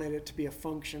I wanted it to be a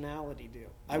functionality deal.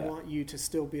 I Yeah. want you to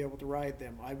still be able to ride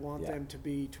them. I want Yeah. them to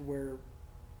be to where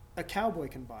a cowboy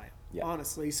can buy them, Yeah.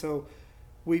 honestly. So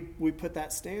we put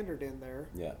that standard in there.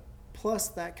 Yeah. Plus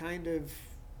that kind of,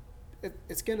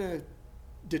 it's going to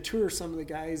deter some of the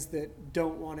guys that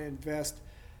don't want to invest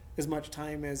as much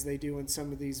time as they do in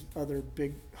some of these other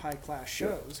big high class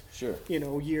shows. Sure.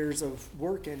 Years of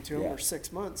work into them Yeah. or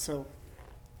 6 months. So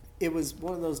it was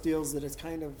one of those deals that it's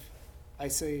kind of, I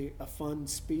say, a fun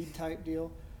speed type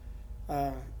deal.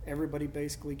 Everybody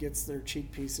basically gets their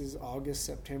cheek pieces August,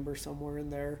 September, somewhere in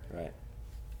there. Right.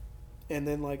 And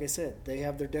then, like I said, they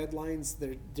have their deadlines,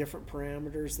 their different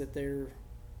parameters that they're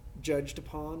judged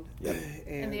upon. Yep.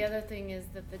 And the other thing is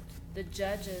that the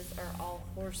judges are all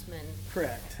horsemen.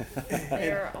 Correct.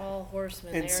 They're all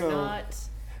horsemen. and They're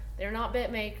so- not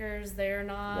bit makers. They're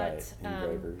not Right.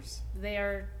 Engravers. they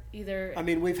are either I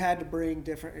mean, we've had to bring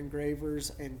different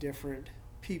engravers and different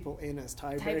people in as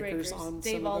tiebreakers tiebreakers. on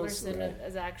Dave some of those. Alderson Right.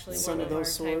 is actually Some one of of our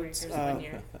those sorts, tiebreakers one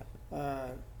year.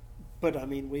 But I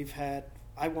mean,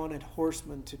 I wanted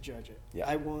horsemen to judge it. Yeah.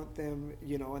 I want them,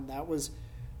 and that was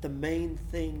the main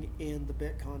thing in the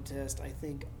bit contest, I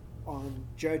think, on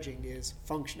judging is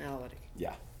functionality.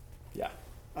 Yeah. Yeah.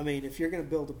 I mean, if you're going to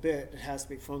build a bit, it has to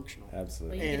be functional. Well,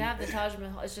 Absolutely. you could And- have the Taj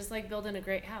Mahal. It's just like building a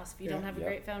great house. If you don't Yeah. have a Yep.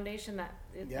 great foundation, the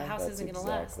Yeah. house That's isn't going to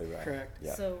last. exactly right. Correct.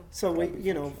 Yeah. So we,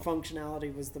 Gotta be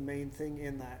functionality was the main thing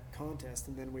in that contest,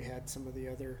 and then we had some of the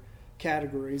other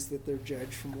categories that they're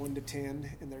judged from 1 to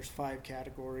 10, and there's 5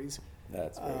 categories.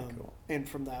 That's very cool. And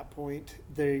from that point,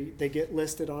 they get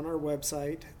listed on our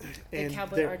website, and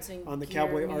Cowboy they're Arts and on the Gear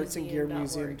Cowboy Arts and Gear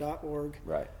Museum.org. Museum.org.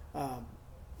 Right.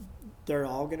 They're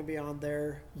all going to be on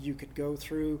there. You could go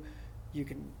through, you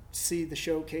can see the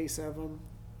showcase of them.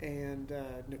 And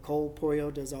Nicole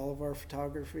Poyo does all of our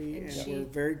photography, And and she- we're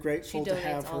very She grateful to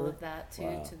have donates all her. of that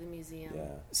Wow. to the museum.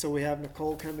 Yeah. So we have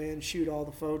Nicole come in, shoot all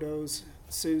the photos,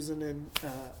 Susan, and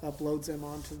uploads them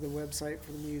onto the website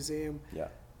for the museum. Yeah.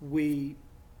 We,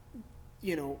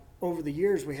 over the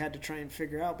years, we had to try and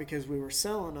figure out, because we were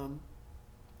selling them,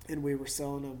 and we were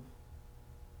selling them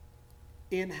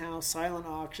in-house, silent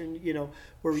auction,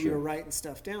 where you Sure. were writing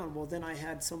stuff down. Well, then I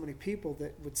had so many people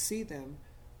that would see them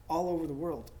all over the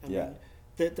world. I Yeah. mean,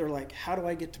 that they're like, how do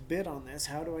I get to bid on this?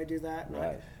 How do I do that? And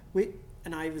Right.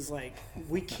 I was like,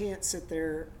 we can't sit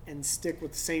there and stick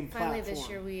with the same Finally, platform. this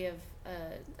year we have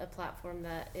a platform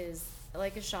that is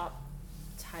like a shop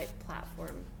type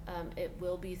platform. It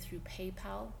will be through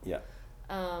PayPal, Yeah.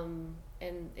 and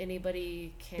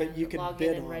anybody can But you can log bid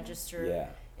in and on 'em. register, Yeah.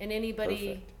 and anybody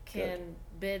Perfect. can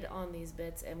bid on these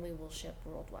bits, and we will ship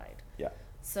worldwide. Yeah.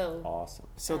 So, Awesome.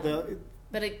 So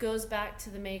but it goes back to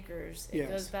the makers. It Yes.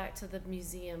 goes back to the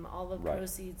museum. All the Right.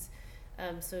 proceeds.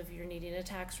 So if you're needing a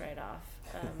tax write-off,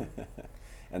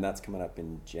 And that's coming up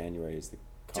in January is the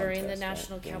contest, during the right?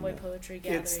 National During Cowboy the- Poetry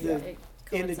Gathering, It's the it end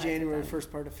coincides of with January, that.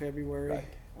 first part of February. Right.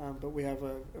 But we have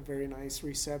a very nice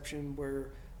reception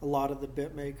where a lot of the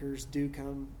bit makers do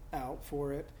come out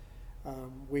for it.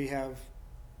 We have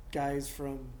guys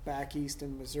from back east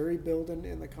in Missouri building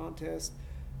in the contest,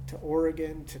 to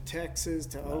Oregon, to Texas,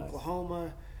 to Nice.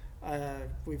 Oklahoma.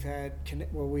 We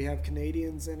have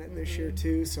Canadians in it this year Mhm.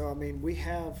 too. So I mean, we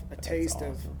have a That's taste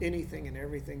awesome. of anything and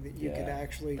everything that you could Yeah.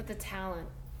 actually. But the talent,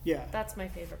 Yeah. that's my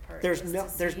favorite part. There's just no,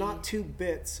 to there's see- not 2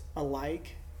 bits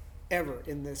alike ever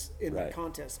in the Right.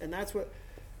 contest, and that's what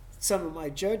some of my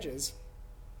judges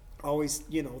always,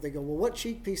 they go, well, what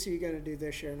cheek piece are you going to do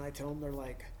this year? And I tell them, they're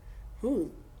like,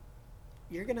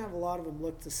 you're going to have a lot of them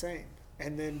look the same.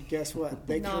 And then guess what?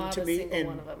 They come Not to a me single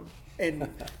one of them. and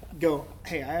go,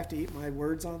 hey, I have to eat my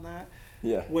words on that.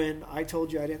 Yeah. When I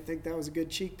told you I didn't think that was a good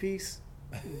cheek piece,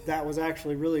 that was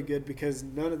actually really good, because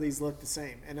none of these look the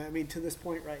same. And I mean, to this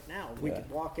point right now, we Yeah. could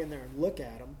walk in there and look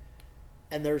at them,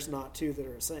 and there's not two that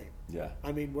are the same. Yeah.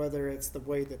 I mean, whether it's the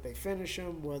way that they finish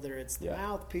them, whether it's the Yeah.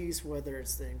 mouthpiece, whether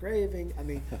it's the engraving, I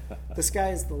mean, the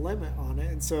sky's the limit on it.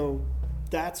 And so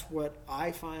that's what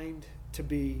I find to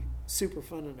be super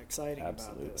fun and exciting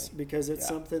Absolutely. about this, because it's Yeah.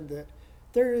 something that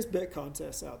there is bit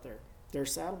contests out there.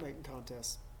 There's saddle making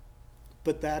contests,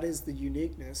 but that is the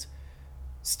uniqueness,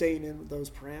 staying in those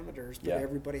parameters, but Yeah.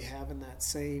 everybody having that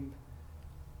same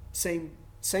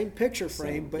picture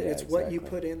frame, Same, but yeah, it's what you exactly.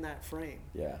 put in that frame.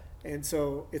 Yeah. And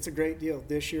so it's a great deal.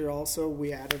 This year also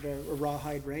we added a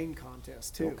rawhide rein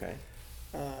contest too. Okay.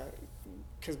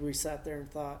 Because we sat there and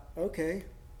thought, okay,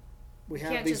 we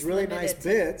have can't these just really limit nice it to-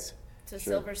 bits. To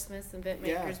Sure. silversmiths and bit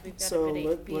Yeah. makers, we've got So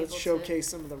to be let's able showcase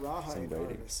some of the Some rawhide great-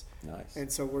 artists. Nice.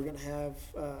 And so we're going to have,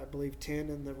 I believe, 10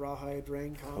 in the rawhide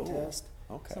rein contest.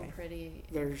 to Okay. some pretty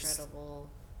There's- incredible.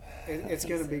 It's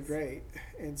going to be pieces. great.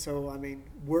 And so, I mean,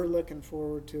 we're looking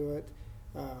forward to it.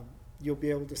 You'll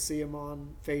be able to see them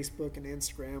on Facebook and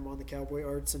Instagram on the Cowboy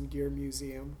Arts and Gear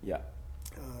Museum. Yeah.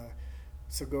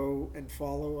 So go and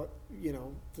follow,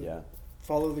 Yeah.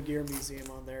 follow the Gear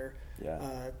Museum on there.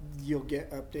 Yeah. You'll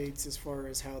get updates as far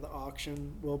as how the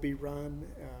auction will be run,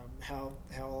 how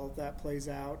all of that plays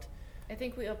out. I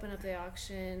think we open up the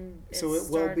auction. So it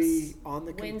will be starts on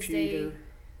the Wednesday, computer.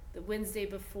 the Wednesday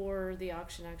before the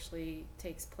auction actually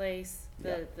takes place.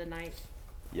 Yeah. The night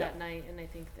Yeah. that night, and I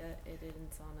think that it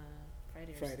ends on a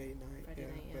Friday. Friday night. Friday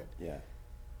night, yeah. Yeah.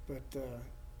 But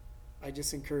I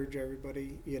just encourage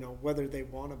everybody, whether they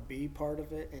want to be part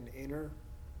of it and enter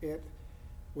it.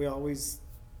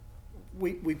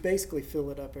 We basically fill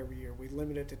it up every year. We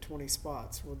limit it to 20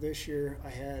 spots. Well, this year I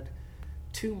had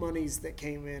 2 monies that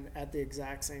came in at the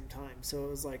exact same time. So it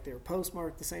was like they were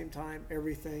postmarked the same time,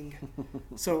 everything.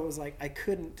 So it was like I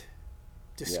couldn't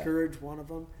discourage one of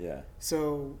them. Yeah.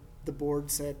 So the board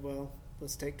said, well,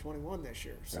 let's take 21 this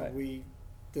year. So Right.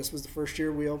 this was the first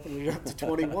year we opened it up to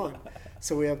 21.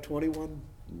 So we have 21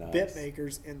 Nice. bit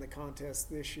makers in the contest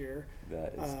this year.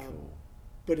 That is cool.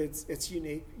 But it's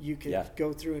unique. You can Yeah.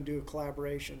 go through and do a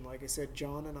collaboration. Like I said,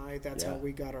 John and I, that's Yeah. how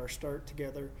we got our start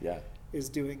together, Yeah. is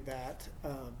doing that.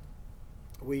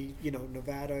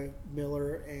 Nevada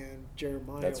Miller and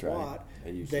Jeremiah That's right. Watt,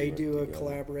 They usually they work do a together.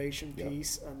 collaboration Yep.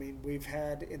 piece. I mean, we've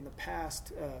had in the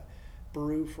past,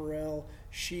 Baru Farrell,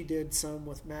 she did some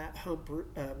with Matt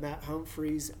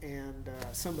Humphreys and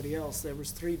somebody else. There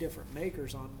was 3 different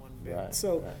makers on one bit. Right.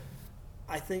 So right.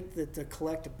 I think that the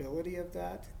collectability of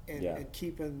that and, Yeah. and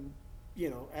keeping,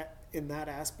 in that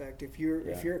aspect, if you're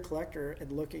Yeah. a collector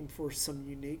and looking for some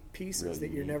unique pieces Really that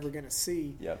you're unique. never going to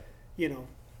see, Yep.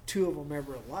 2 of them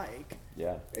ever alike,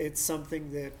 Yeah. it's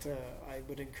something that I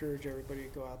would encourage everybody to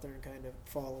go out there and kind of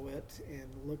follow it and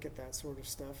look at that sort of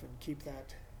stuff and keep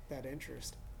that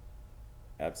interest.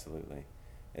 Absolutely.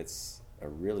 It's a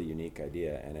really unique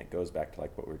idea, and it goes back to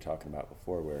like what we were talking about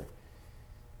before, where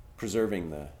preserving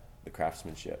the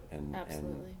craftsmanship and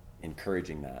Absolutely.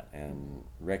 encouraging that and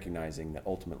recognizing that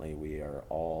ultimately we are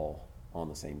all on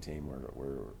the same team.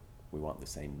 We want the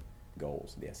same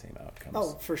goals, the same outcomes.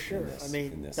 Oh, for sure. In this, I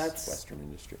mean, in this that's- Western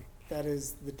industry. That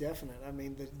is the definite. I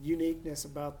mean, the uniqueness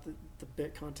about the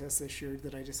bit contest this year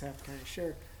that I just have to kind of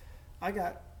share. I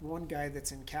got one guy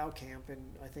that's in cow camp in,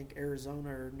 I think, Arizona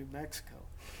or New Mexico.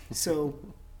 So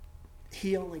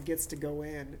he only gets to go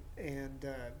in and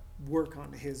work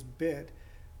on his bit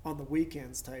on the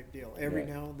weekends type deal. Every Right.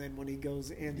 now and then when he goes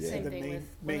into Yeah. Same the thing main, with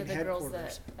one main of the girls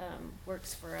headquarters. that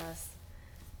works for us.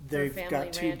 They've family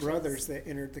got 2 ranches. brothers that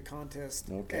entered the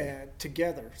contest Okay.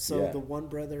 together. So Yeah. the one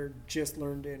brother just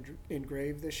learned to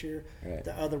engrave this year. Right.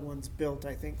 The other one's built,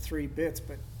 I think, 3 bits,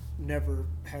 but never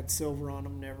had silver on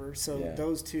them, never. So Yeah.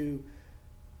 those 2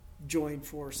 joined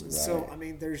forces. So, Right. I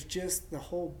mean, there's just the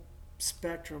whole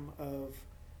spectrum of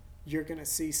you're going to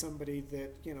see somebody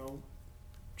that,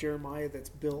 Jeremiah that's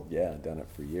built Yeah, done it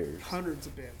for years. hundreds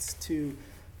of bits to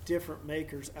different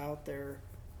makers out there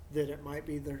that it might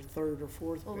be their 3rd or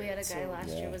 4th Well, bit. we had a guy So, last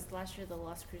year. Yeah. Was last year the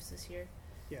Lost Cruise this year?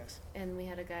 Yes. And we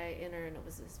had a guy enter, and it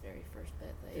was his very first bit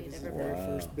that It he'd was ever the built. very Wow.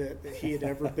 first bit that he had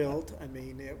ever built. I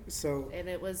mean, And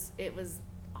it was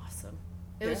awesome.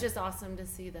 It was Yeah. just awesome to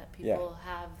see that Yeah. people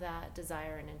have that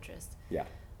desire and interest. Yeah.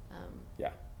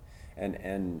 Yeah,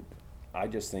 and I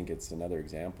just think it's another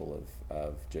example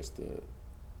of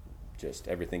just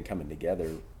everything coming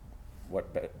together.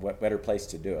 What better place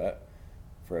to do it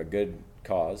for a good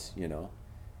cause,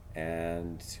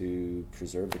 and to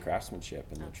preserve the craftsmanship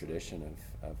and the Absolutely. tradition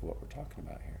of what we're talking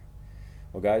about here.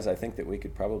 Well, guys, I think that we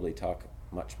could probably talk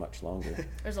much longer.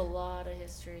 There's a lot of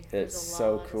history. There's It's a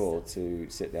so lot of cool stuff. to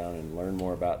sit down and learn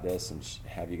more about this and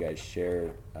have you guys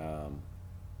share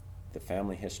the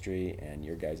family history and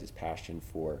your guys' passion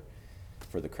for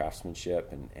for the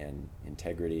craftsmanship and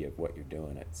integrity of what you're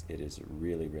doing. It is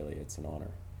really, really, it's an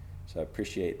honor. So I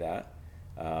appreciate that.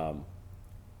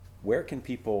 Where can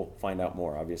people find out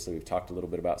more? Obviously, we've talked a little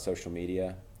bit about social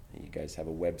media. You guys have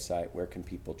a website. Where can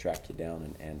people track you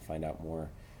down and find out more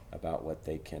about what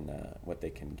they can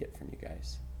get from you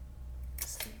guys?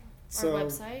 Our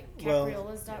website,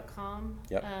 capriolas.com.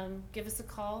 Yep. Give us a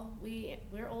call.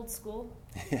 We're old school.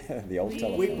 The old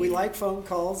telephone. We like phone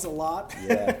calls a lot.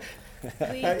 Yeah.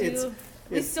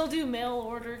 We still do mail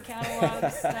order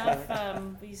catalog stuff.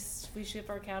 We ship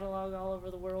our catalog all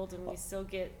over the world, and we still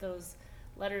get those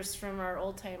letters from our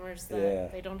old timers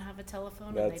that they don't have a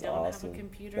telephone and they don't have a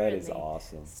computer. That and is they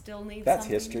awesome. Still need that's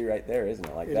something. history right there, isn't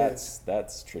it? Like It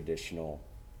that's traditional.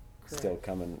 Correct. Still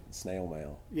coming snail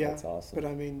mail. Yeah, That's awesome. But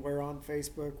I mean, we're on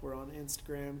Facebook, we're on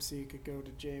Instagram, so you could go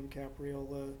to James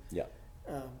Capriola. Yeah.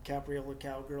 Capriola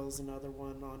Cowgirl's another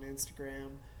one on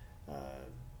Instagram.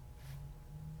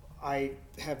 I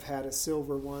have had a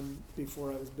silver one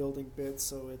before I was building bits,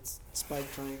 so it's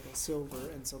Spike Triangle Silver,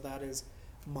 and so that is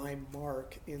my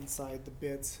mark inside the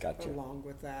bits. Gotcha. Along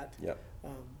with that. Yep.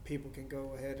 People can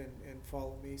go ahead and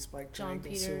follow me, Spike John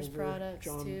Triangle Peters Silver. products,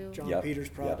 too. John Yep. Peters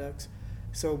products.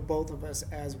 So both of us,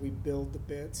 as we build the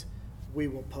bits, we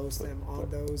will post them on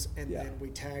those, and then we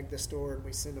tag the store and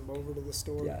we send them over to the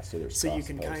store. Yeah, so there's you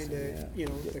can kind cross-posting,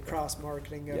 of, the cross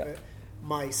marketing of Yep. it.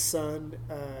 My son,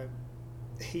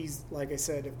 he's, like I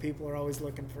said, if people are always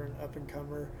looking for an up and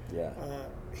comer,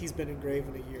 he's been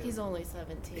engraving a year. He's only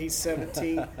 17. He's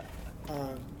 17.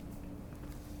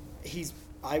 He's,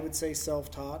 I would say,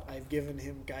 self-taught. I've given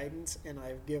him guidance, and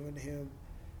I've given him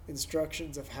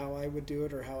instructions of how I would do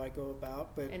it or how I go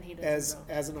about. But And he doesn't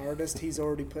as an artist, he's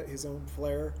already put his own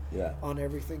flair on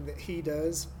everything that he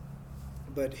does.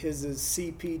 But his is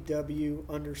CPW_silver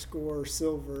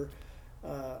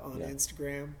on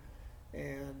Instagram,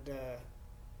 and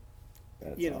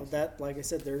that, like I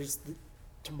said, there's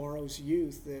tomorrow's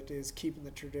youth that is keeping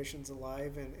the traditions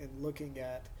alive and looking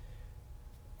at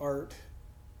art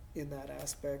in that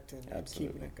aspect and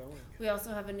keeping it going. We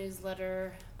also have a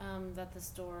newsletter that the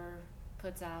store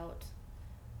puts out,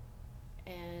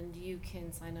 and you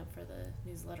can sign up for the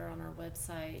newsletter on our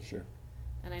website. Sure.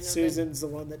 And I know Susan's the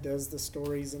one that does the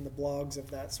stories and the blogs of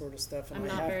that sort of stuff. And I'm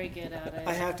not very good at it.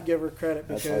 I have to give her credit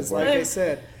because, like I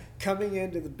said, coming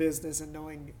into the business and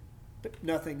knowing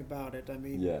nothing about it, I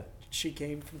mean, she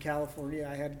came from California.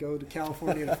 I had to go to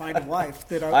California to find a wife.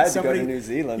 That I had to go to New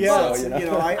Zealand. Yeah,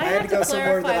 so, I had to go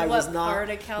somewhere that I was not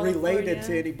related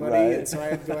to anybody, Right. and so I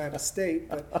had to go out of state.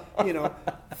 But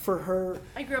for her,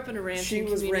 I grew up in a ranching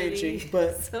she was community, ranching,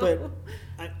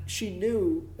 but she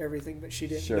knew everything, but she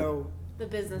didn't know the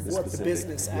business, what the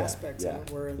business aspects of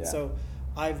it were, and so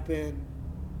I've been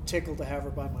tickled to have her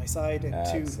by my side and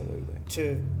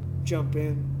to jump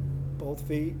in both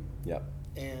feet. Yep.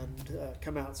 And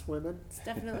come out swimming. It's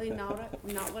definitely not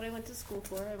what I went to school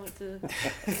for. I went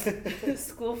to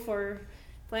school for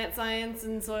plant science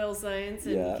and soil science,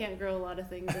 and you can't grow a lot of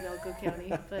things in Elko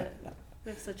County. But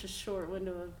we have such a short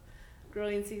window of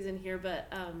growing season here. But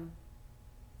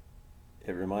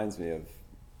it reminds me of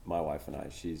my wife and I.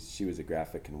 She was a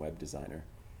graphic and web designer,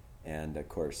 and of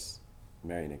course,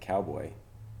 marrying a cowboy,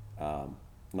 not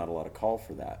a lot of call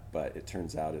for that. But it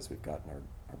turns out, as we've gotten our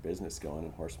business going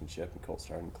in horsemanship and colt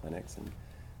starting clinics and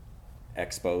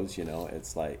expos,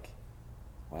 it's like,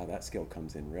 wow, that skill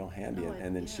comes in real handy.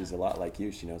 And then she's a lot like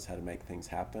you. She knows how to make things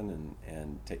happen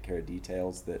and take care of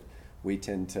details that we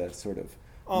tend to sort of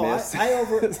miss.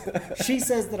 She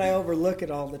says that I overlook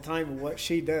it all the time and what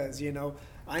she does.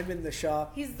 I'm in the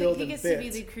shop building he gets bits. to be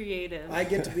the creative. I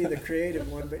get to be the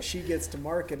creative one, but she gets to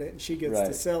market it and she gets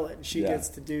to sell it and she gets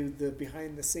to do the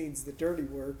behind the scenes, the dirty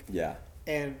work. Yeah.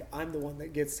 And I'm the one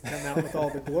that gets to come out with all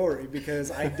the glory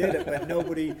because I did it, but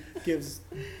nobody gives,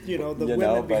 the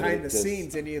women behind the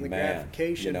scenes any of the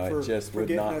gratification for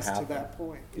getting us to that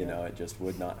point. It just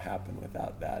would not happen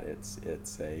without that.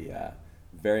 It's a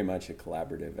very much a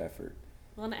collaborative effort.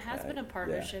 Well, and it has been a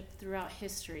partnership throughout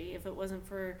history. If it wasn't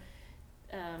for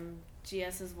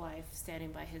GS's wife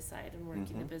standing by his side and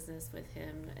working the business with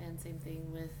him, and same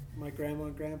thing with my grandma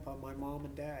and grandpa, my mom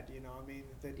and dad,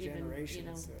 the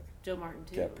generations. Joe Martin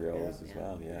too. Capriolas as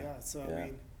well, So I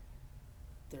mean,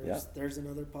 there's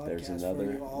another podcast for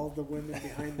you, all the women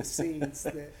behind the scenes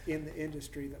that in the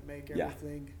industry that make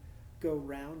everything go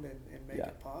round and make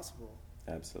it possible.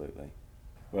 Absolutely.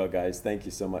 Well, guys, thank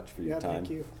you so much for your time.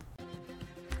 Thank you.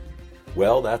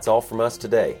 Well, that's all from us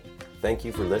today. Thank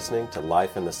you for listening to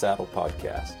Life in the Saddle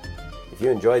podcast. If you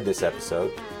enjoyed this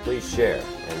episode, please share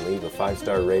and leave a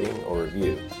 5-star rating or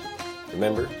review.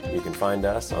 Remember, you can find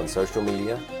us on social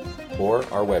media or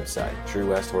our website,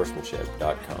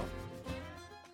 truewesthorsemanship.com.